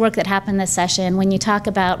was good work that happened this session. When you talk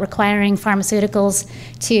about requiring pharmaceuticals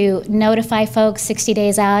to notify folks 60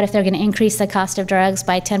 days out if they're going to increase the cost of drugs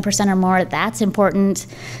by 10% or more, that's important.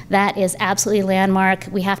 That is absolutely landmark.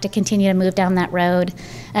 We have to continue to move down that road.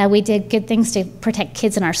 We did good things to protect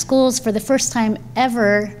kids in our schools. For the first time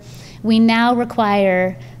ever, we now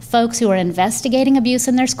require folks who are investigating abuse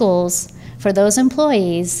in their schools, for those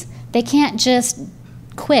employees, they can't just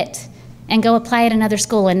quit and go apply at another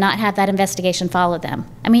school and not have that investigation follow them.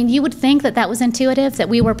 I mean, you would think that that was intuitive, that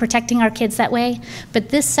we were protecting our kids that way, but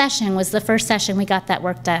this session was the first session we got that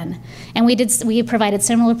work done. And we provided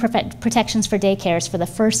similar protections for daycares for the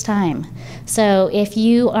first time. So if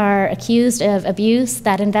you are accused of abuse,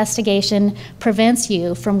 that investigation prevents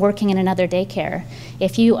you from working in another daycare.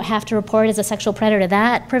 If you have to report as a sexual predator,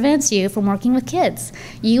 that prevents you from working with kids.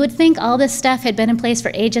 You would think all this stuff had been in place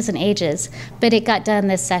for ages and ages, but it got done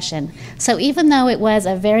this session. So even though it was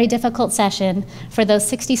a very difficult session for those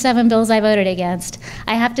 67 bills I voted against,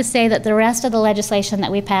 I have to say that the rest of the legislation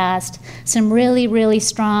that we passed, some really, really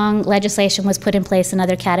strong legislation was put in place in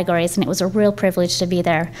other categories, and it was a real privilege to be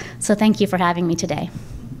there. So thank you for having me today.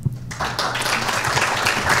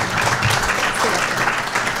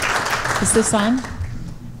 Is this on?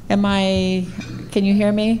 Can you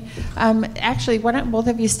hear me? Actually, why don't both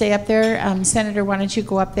of you stay up there? Senator, why don't you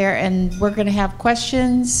go up there, and we're going to have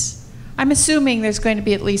questions. I'm assuming there's going to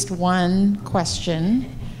be at least one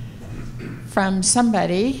question from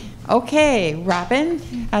somebody. Okay, Robin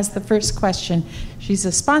has the first question. She's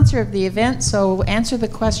a sponsor of the event, so answer the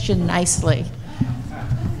question nicely.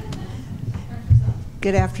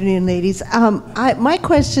 Good afternoon, ladies. My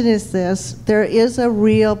question is this. There is a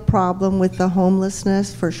real problem with the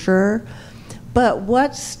homelessness, for sure. But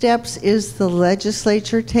what steps is the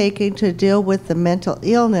legislature taking to deal with the mental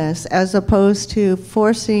illness as opposed to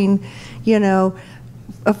forcing,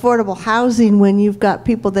 affordable housing when you've got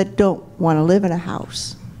people that don't want to live in a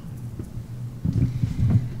house?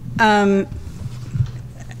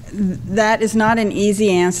 That is not an easy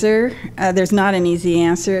answer. There's not an easy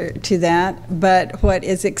answer to that. But what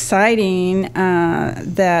is exciting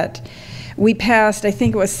that we passed, I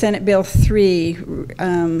think it was Senate Bill 3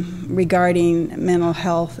 regarding mental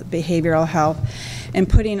health, behavioral health, and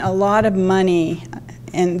putting a lot of money,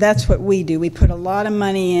 and that's what we do. We put a lot of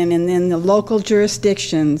money in, and then the local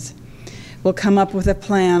jurisdictions will come up with a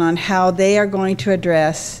plan on how they are going to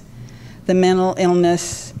address the mental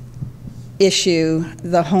illness issue,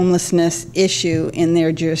 the homelessness issue in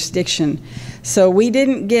their jurisdiction. So we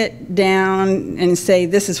didn't get down and say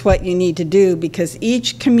this is what you need to do, because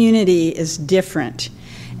each community is different.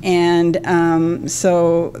 And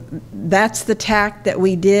so that's the tack that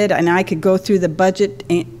we did, and I could go through the budget,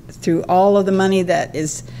 through all of the money that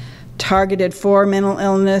is targeted for mental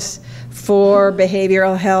illness, for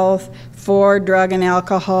behavioral health, for drug and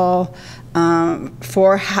alcohol,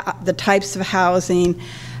 for the types of housing.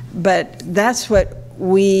 But that's what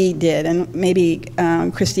we did, and maybe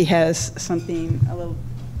Christy has something a little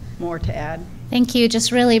more to add. Thank you.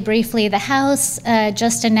 Just really briefly, the House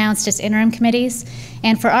just announced its interim committees,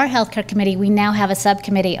 and for our healthcare committee, we now have a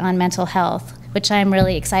subcommittee on mental health, which I'm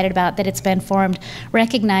really excited about that it's been formed,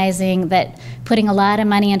 recognizing that putting a lot of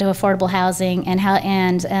money into affordable housing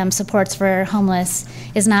and supports for homeless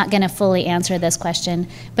is not going to fully answer this question.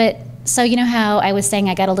 But so you know how I was saying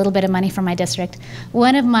I got a little bit of money from my district?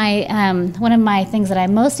 One of my things that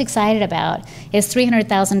I'm most excited about is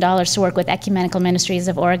 $300,000 to work with Ecumenical Ministries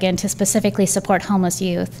of Oregon to specifically support homeless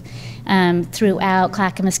youth throughout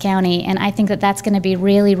Clackamas County. And I think that that's going to be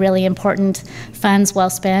really, really important funds well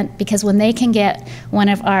spent, because when they can get one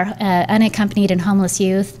of our unaccompanied and homeless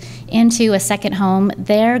youth into a second home,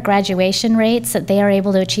 their graduation rates that they are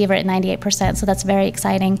able to achieve are at 98%, so that's very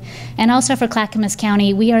exciting. And also for Clackamas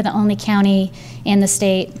County, we are the only county in the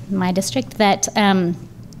state, my district, that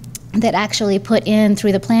actually put in,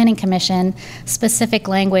 through the Planning Commission, specific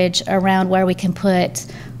language around where we can put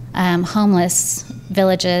homeless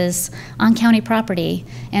villages on county property.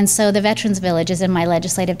 And so the Veterans Village is in my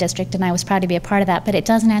legislative district, and I was proud to be a part of that, but it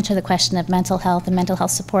doesn't answer the question of mental health and mental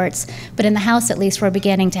health supports. But in the House, at least, we're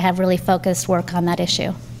beginning to have really focused work on that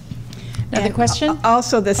issue. Another question?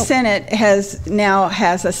 Also, the Senate now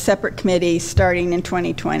has a separate committee starting in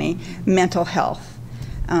 2020, mental health.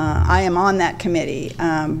 I am on that committee,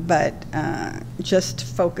 but just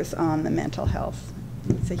focus on the mental health.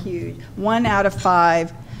 It's a huge, 1 out of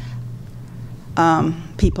 5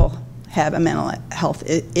 people have a mental health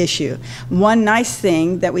issue. One nice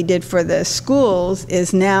thing that we did for the schools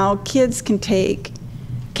is now kids can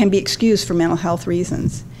be excused for mental health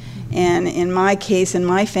reasons. And in my case, in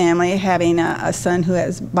my family, having a son who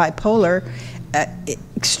has bipolar,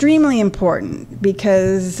 extremely important,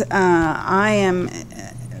 because I am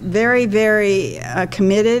very, very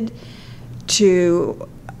committed to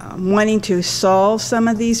wanting to solve some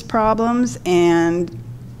of these problems and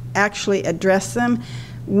actually address them.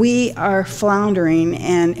 We are floundering,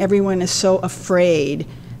 and everyone is so afraid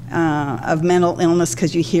of mental illness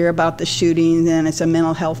because you hear about the shootings and it's a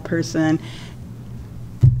mental health person.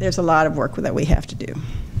 There's a lot of work that we have to do.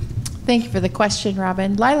 Thank you for the question,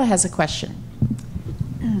 Robin. Lila has a question.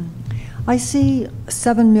 I see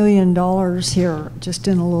 $7 million here just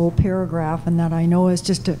in a little paragraph, and that I know is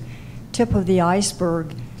just a tip of the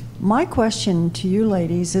iceberg. My question to you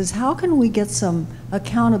ladies is, how can we get some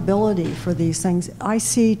accountability for these things? I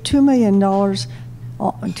see $2 million,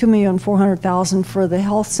 $2,400,000 for the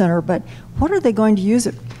health center, but what are they going to use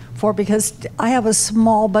it for? Because I have a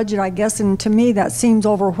small budget, I guess, and to me that seems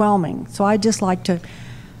overwhelming. So I'd just like to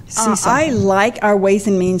see something. I like our Ways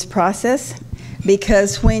and Means process,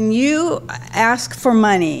 because when you ask for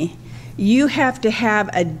money, you have to have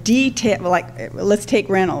a detail, like let's take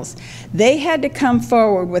rentals. They had to come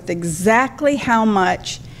forward with exactly how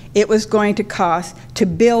much it was going to cost to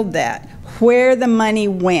build that, where the money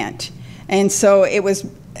went. And so it was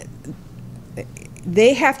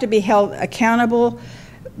they have to be held accountable.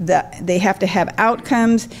 They have to have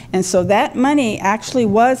outcomes, and so that money actually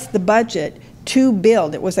was the budget to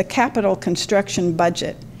build. It was a capital construction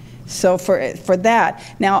budget. So for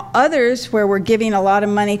that. Now others where we're giving a lot of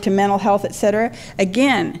money to mental health, et cetera,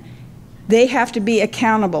 again, they have to be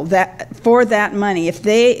accountable for that money. If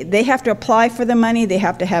they have to apply for the money, they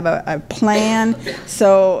have to have a plan.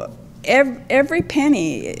 So every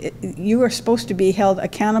penny, you are supposed to be held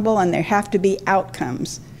accountable, and there have to be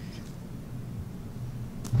outcomes.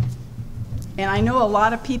 And I know a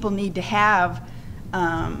lot of people need to have,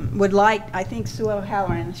 would like, I think Sue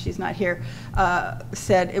O'Halloran, she's not here,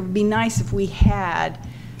 said it would be nice if we had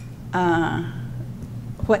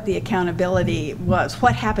what the accountability was,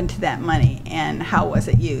 what happened to that money, and how was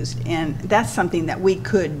it used. And that's something that we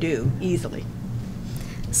could do easily.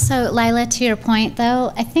 So Lila, to your point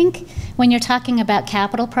though, I think when you're talking about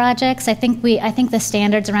capital projects, I think the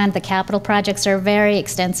standards around the capital projects are very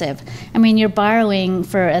extensive. I mean, you're borrowing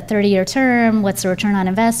for a 30-year term, what's the return on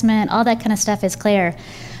investment, all that kind of stuff is clear.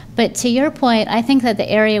 But to your point, I think that the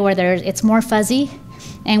area where it's more fuzzy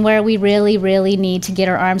and where we really, really need to get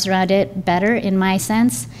our arms around it better, in my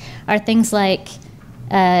sense, are things like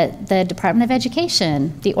the Department of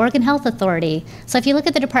Education, the Oregon Health Authority. So if you look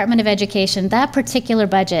at the Department of Education, that particular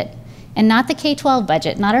budget, and not the K-12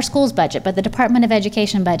 budget, not our school's budget, but the Department of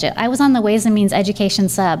Education budget. I was on the Ways and Means Education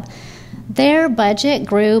sub. Their budget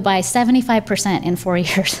grew by 75% in 4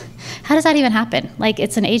 years. How does that even happen? Like,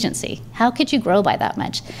 it's an agency. How could you grow by that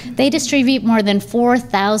much? They distribute more than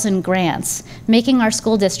 4,000 grants, making our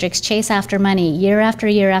school districts chase after money year after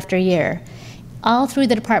year after year, all through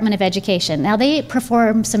the Department of Education. Now, they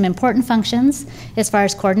perform some important functions as far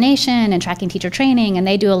as coordination and tracking teacher training, and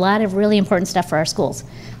they do a lot of really important stuff for our schools.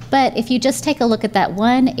 But if you just take a look at that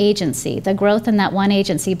one agency, the growth in that one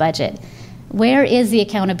agency budget, where is the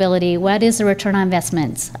accountability? What is the return on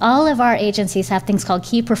investments? All of our agencies have things called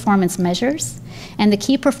key performance measures, and the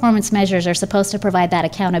key performance measures are supposed to provide that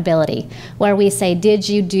accountability, where we say, did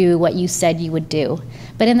you do what you said you would do?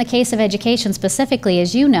 But in the case of education specifically,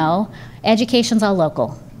 as you know, education's all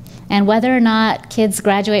local. And whether or not kids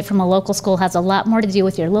graduate from a local school has a lot more to do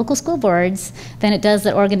with your local school boards than it does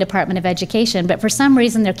the Oregon Department of Education. But for some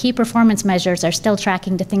reason, their key performance measures are still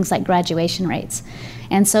tracking to things like graduation rates.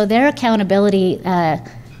 And so their accountability,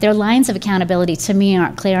 their lines of accountability to me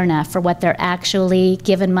aren't clear enough for what they're actually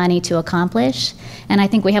given money to accomplish. And I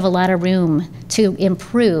think we have a lot of room to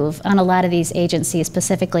improve on a lot of these agencies,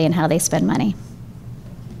 specifically in how they spend money.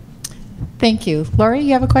 Thank you. Laurie,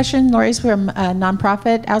 you have a question? Laurie's from a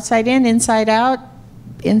nonprofit, Outside In, Inside Out,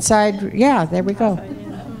 Inside, yeah, there we go.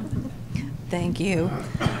 Thank you.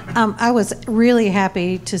 I was really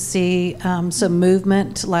happy to see some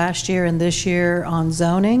movement last year and this year on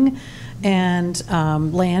zoning and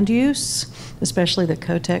land use, especially the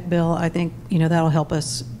COTEC bill. I think that'll help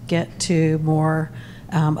us get to more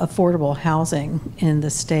affordable housing in the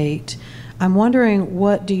state. I'm wondering,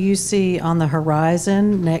 what do you see on the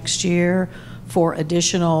horizon next year for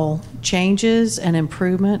additional changes and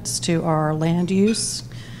improvements to our land use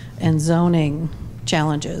and zoning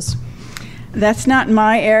challenges? That's not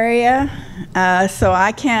my area, so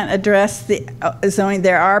I can't address the zoning.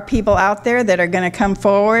 There are people out there that are going to come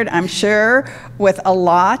forward, I'm sure, with a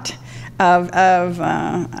lot of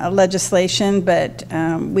legislation, but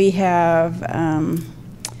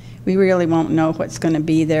we really won't know what's going to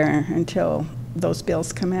be there until those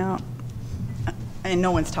bills come out. And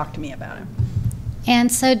no one's talked to me about it.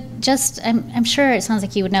 And so I'm sure it sounds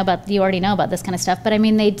like you already know about this kind of stuff, but I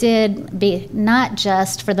mean, they did be not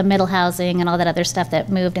just for the middle housing and all that other stuff that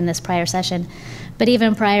moved in this prior session, but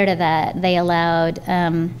even prior to that, they allowed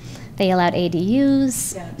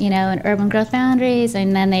ADUs, and urban growth boundaries,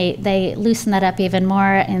 and then they loosened that up even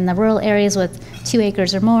more in the rural areas with 2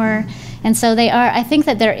 acres or more. And so I think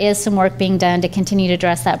that there is some work being done to continue to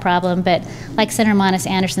address that problem, but like Senator Monnes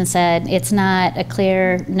Anderson said, it's not a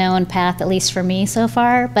clear, known path, at least for me so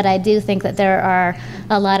far, but I do think that there are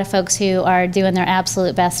a lot of folks who are doing their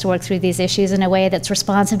absolute best to work through these issues in a way that's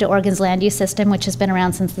responsive to Oregon's land use system, which has been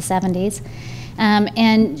around since the 70s.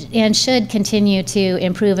 And should continue to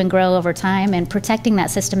improve and grow over time, and protecting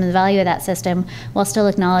that system and the value of that system while still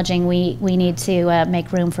acknowledging we need to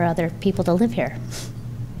make room for other people to live here.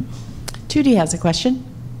 Judy has a question.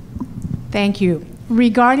 Thank you.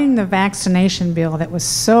 Regarding the vaccination bill that was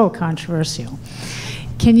so controversial,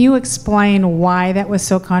 can you explain why that was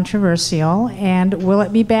so controversial, and will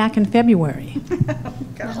it be back in February?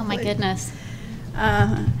 Oh my goodness.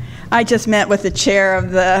 I just met with the chair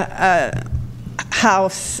of the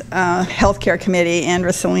House Healthcare Committee,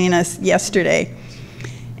 Andrew Salinas, yesterday,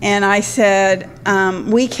 And I said,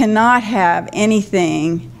 we cannot have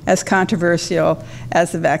anything as controversial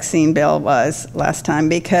as the vaccine bill was last time,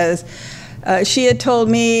 because she had told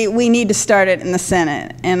me we need to start it in the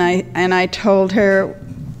Senate. And I told her,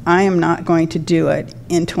 I am not going to do it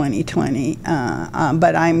in 2020,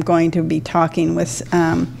 but I'm going to be talking with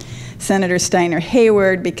Senator Steiner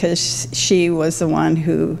Hayward, because she was the one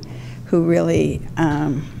who really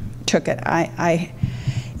took it.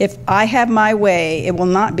 If I have my way, it will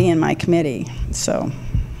not be in my committee. So.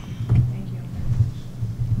 Thank you.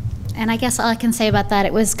 And I guess all I can say about that,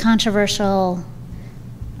 it was controversial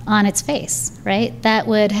on its face, right? That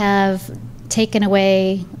would have taken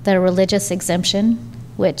away the religious exemption,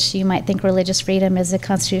 which you might think religious freedom is a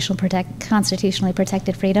constitutionally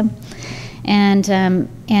protected freedom. And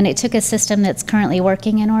it took a system that's currently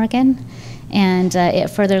working in Oregon, and it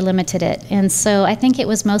further limited it. And so I think it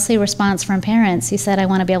was mostly a response from parents who said, I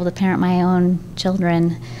want to be able to parent my own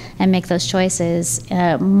children and make those choices,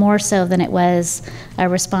 more so than it was a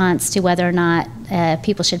response to whether or not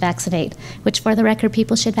people should vaccinate, which, for the record,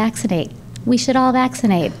 people should vaccinate. We should all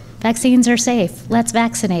vaccinate. Vaccines are safe. Let's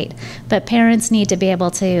vaccinate. But parents need to be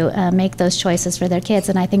able to make those choices for their kids,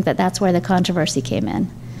 and I think that that's where the controversy came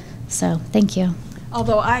in. So, thank you.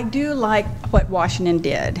 Although I do like what Washington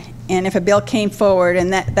did, and if a bill came forward,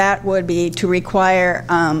 and that would be to require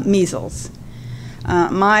measles.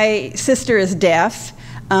 My sister is deaf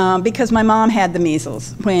because my mom had the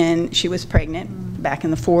measles when she was pregnant back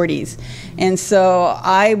in the 40s. And so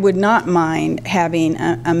I would not mind having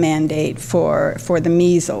a mandate for the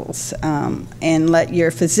measles, and let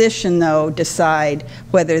your physician, though, decide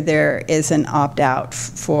whether there is an opt-out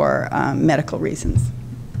for medical reasons.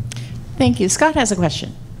 Thank you. Scott has a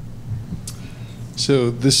question.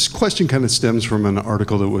 So this question kind of stems from an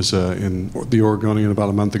article that was in the Oregonian about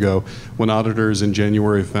a month ago, when auditors in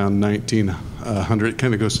January found 1,900,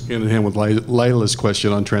 kind of goes hand in hand with Lila's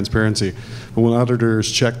question on transparency, but when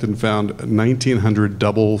auditors checked and found 1,900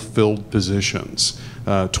 double-filled positions,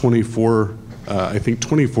 24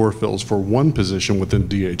 fills for one position within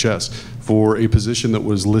DHS, for a position that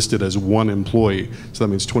was listed as one employee. So that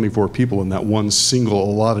means 24 people in that one single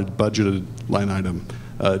allotted budgeted line item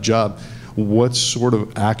job. What sort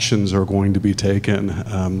of actions are going to be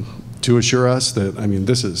taken to assure us that, I mean,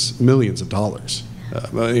 this is millions of dollars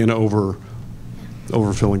in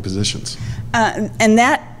overfilling positions? And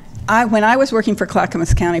that, when I was working for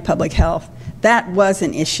Clackamas County Public Health, that was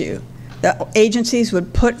an issue. The agencies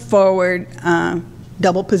would put forward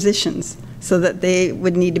double positions so that they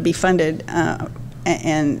would need to be funded,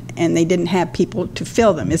 and they didn't have people to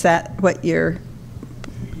fill them. Is that what you're?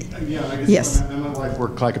 Yeah, I guess yes. And my wife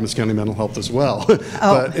worked Clackamas County Mental Health as well.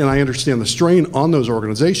 And I understand the strain on those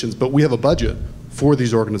organizations, but we have a budget for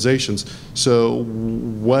these organizations. So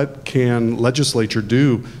what can legislature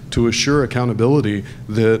do to assure accountability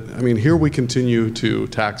that, I mean, here we continue to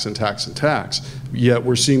tax and tax and tax, yet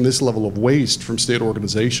we're seeing this level of waste from state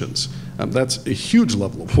organizations. That's a huge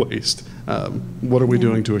level of waste. What are we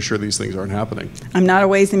doing to assure these things aren't happening? I'm not a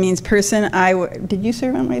Ways and Means person. Did you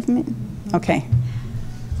serve on Ways and Means? Okay.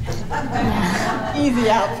 Easy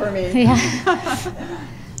out for me. Yeah.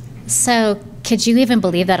 So, could you even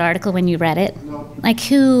believe that article when you read it? No. Like,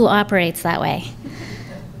 who operates that way?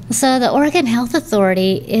 So, the Oregon Health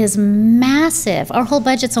Authority is massive. Our whole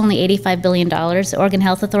budget's only $85 billion. The Oregon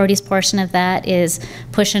Health Authority's portion of that is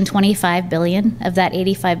pushing $25 billion of that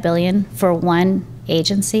 $85 billion for one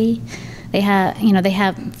agency. They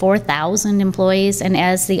have 4,000 employees, and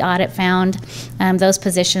as the audit found, those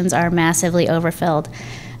positions are massively overfilled.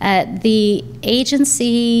 The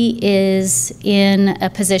agency is in a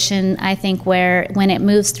position, I think, where when it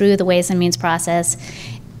moves through the Ways and Means process,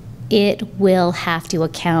 it will have to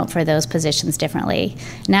account for those positions differently.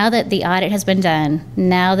 Now that the audit has been done,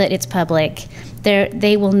 now that it's public,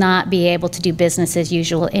 they will not be able to do business as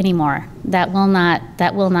usual anymore. That will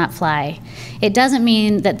not fly. It doesn't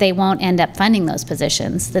mean that they won't end up funding those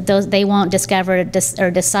positions, that they won't discover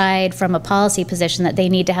or decide from a policy position that they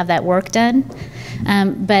need to have that work done,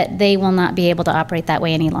 but they will not be able to operate that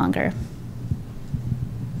way any longer.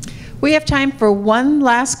 We have time for one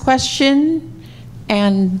last question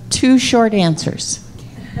and 2 short answers.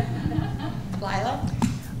 Lila?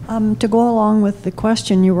 To go along with the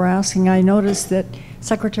question you were asking, I noticed that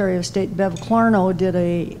Secretary of State Bev Clarno did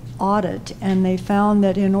a audit, and they found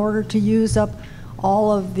that in order to use up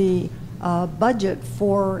all of the budget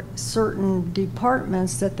for certain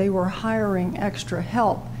departments, that they were hiring extra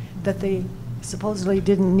help that they supposedly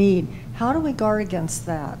didn't need. How do we guard against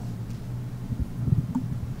that?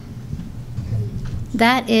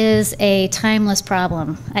 That is a timeless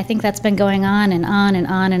problem. I think that's been going on and on and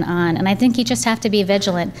on and on, and I think you just have to be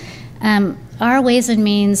vigilant. Our Ways and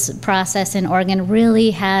Means process in Oregon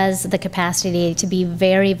really has the capacity to be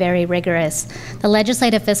very, very rigorous. The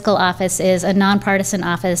Legislative Fiscal Office is a nonpartisan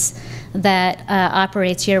office that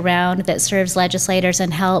operates year-round, that serves legislators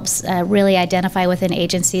and helps really identify within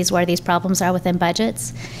agencies where these problems are within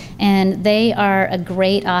budgets. And they are a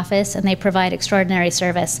great office, and they provide extraordinary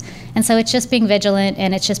service. And so it's just being vigilant,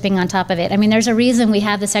 and it's just being on top of it. I mean, there's a reason we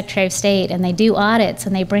have the Secretary of State, and they do audits,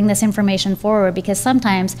 and they bring this information forward, because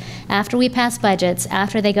sometimes after we pass budgets,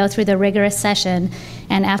 after they go through the rigorous session,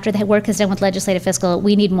 and after the work is done with legislative fiscal,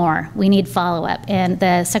 we need more. We need follow-up. And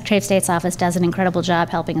the Secretary of State's office does an incredible job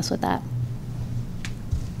helping us with that.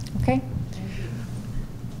 Okay.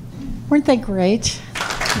 Weren't they great?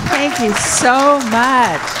 Thank you so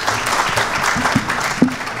much.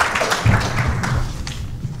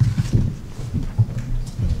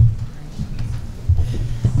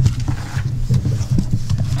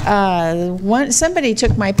 Somebody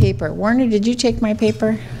took my paper. Warner, did you take my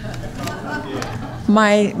paper?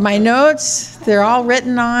 My notes, they're all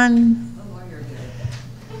written on.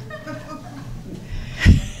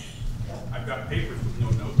 I've got papers with no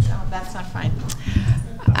notes. Oh, that's not fine.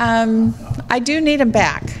 I do need them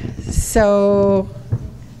back. So,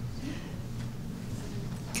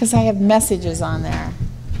 because I have messages on there.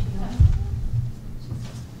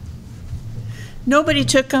 Nobody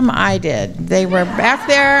took them. I did. They were back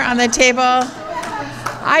there on the table.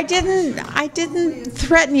 I didn't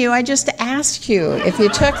threaten you. I just asked you if you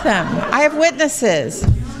took them. I have witnesses.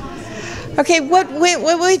 Okay, what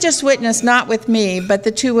we just witnessed, not with me, but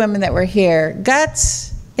the two women that were here.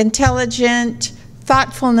 Guts, intelligent,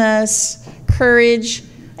 thoughtfulness, courage,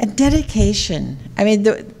 and dedication. I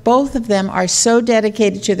mean, both of them are so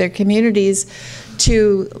dedicated to their communities,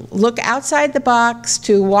 to look outside the box,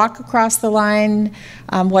 to walk across the line,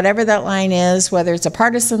 whatever that line is, whether it's a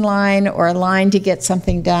partisan line or a line to get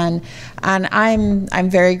something done. And I'm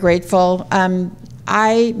very grateful.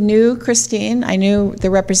 I knew Christine, I knew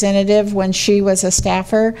the representative when she was a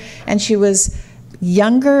staffer, and she was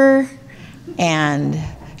younger, and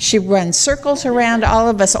she ran circles around all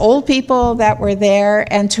of us old people that were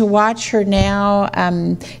there, and to watch her now,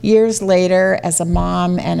 years later, as a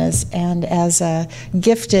mom and as a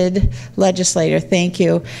gifted legislator, thank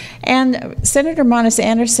you. And Senator Monnes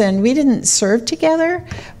Anderson, we didn't serve together,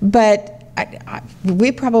 but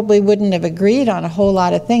we probably wouldn't have agreed on a whole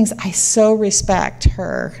lot of things. I so respect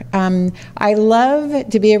her. I love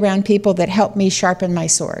to be around people that help me sharpen my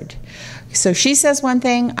sword. So she says one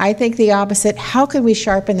thing, I think the opposite. How could we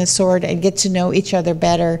sharpen the sword and get to know each other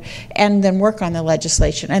better and then work on the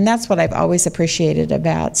legislation? And that's what I've always appreciated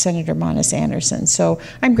about Senator Monnes Anderson. So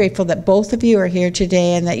I'm grateful that both of you are here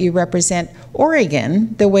today and that you represent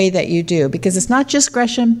Oregon the way that you do, because it's not just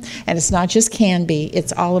Gresham and it's not just Canby,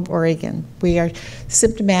 it's all of Oregon. We are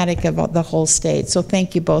symptomatic of the whole state. So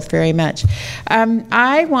thank you both very much.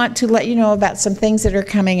 I want to let you know about some things that are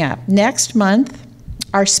coming up. Next month,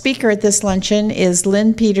 our speaker at this luncheon is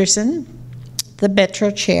Lynn Peterson, the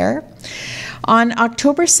Metro Chair. On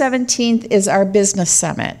October 17th is our Business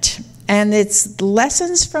Summit, and it's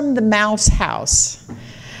Lessons from the Mouse House.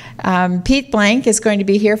 Pete Blank is going to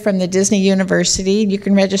be here from the Disney University. You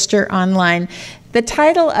can register online. The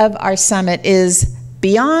title of our summit is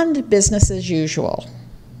Beyond Business as Usual,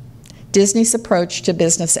 Disney's Approach to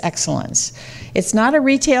Business Excellence. It's not a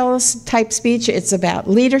retail type speech, it's about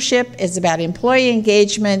leadership, it's about employee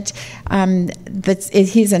engagement.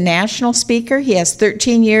 He's a national speaker. He has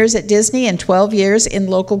 13 years at Disney and 12 years in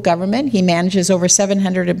local government. He manages over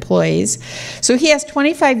 700 employees. So he has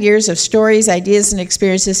 25 years of stories, ideas, and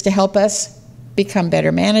experiences to help us become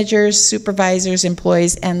better managers, supervisors,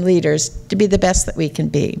 employees, and leaders to be the best that we can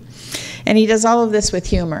be. And he does all of this with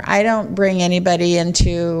humor. I don't bring anybody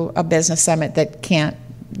into a business summit that can't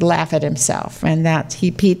laugh at himself, and that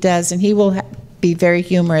Pete does, and he will be very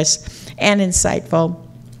humorous and insightful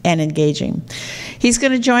and engaging. He's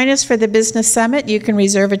going to join us for the Business Summit. You can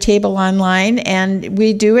reserve a table online, and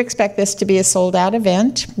we do expect this to be a sold-out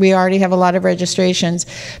event. We already have a lot of registrations,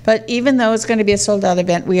 but even though it's going to be a sold-out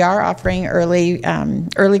event, we are offering early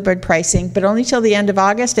bird pricing, but only till the end of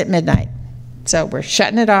August at midnight. So we're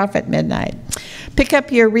shutting it off at midnight. Pick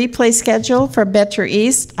up your replay schedule for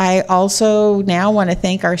MetroEast. I also now want to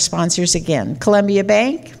thank our sponsors again: Columbia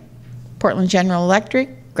Bank, Portland General Electric,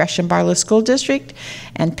 Gresham Barlow School District,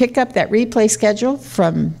 and pick up that replay schedule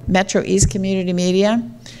from MetroEast Community Media.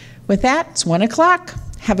 With that, it's 1 o'clock.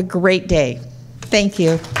 Have a great day. Thank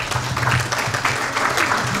you.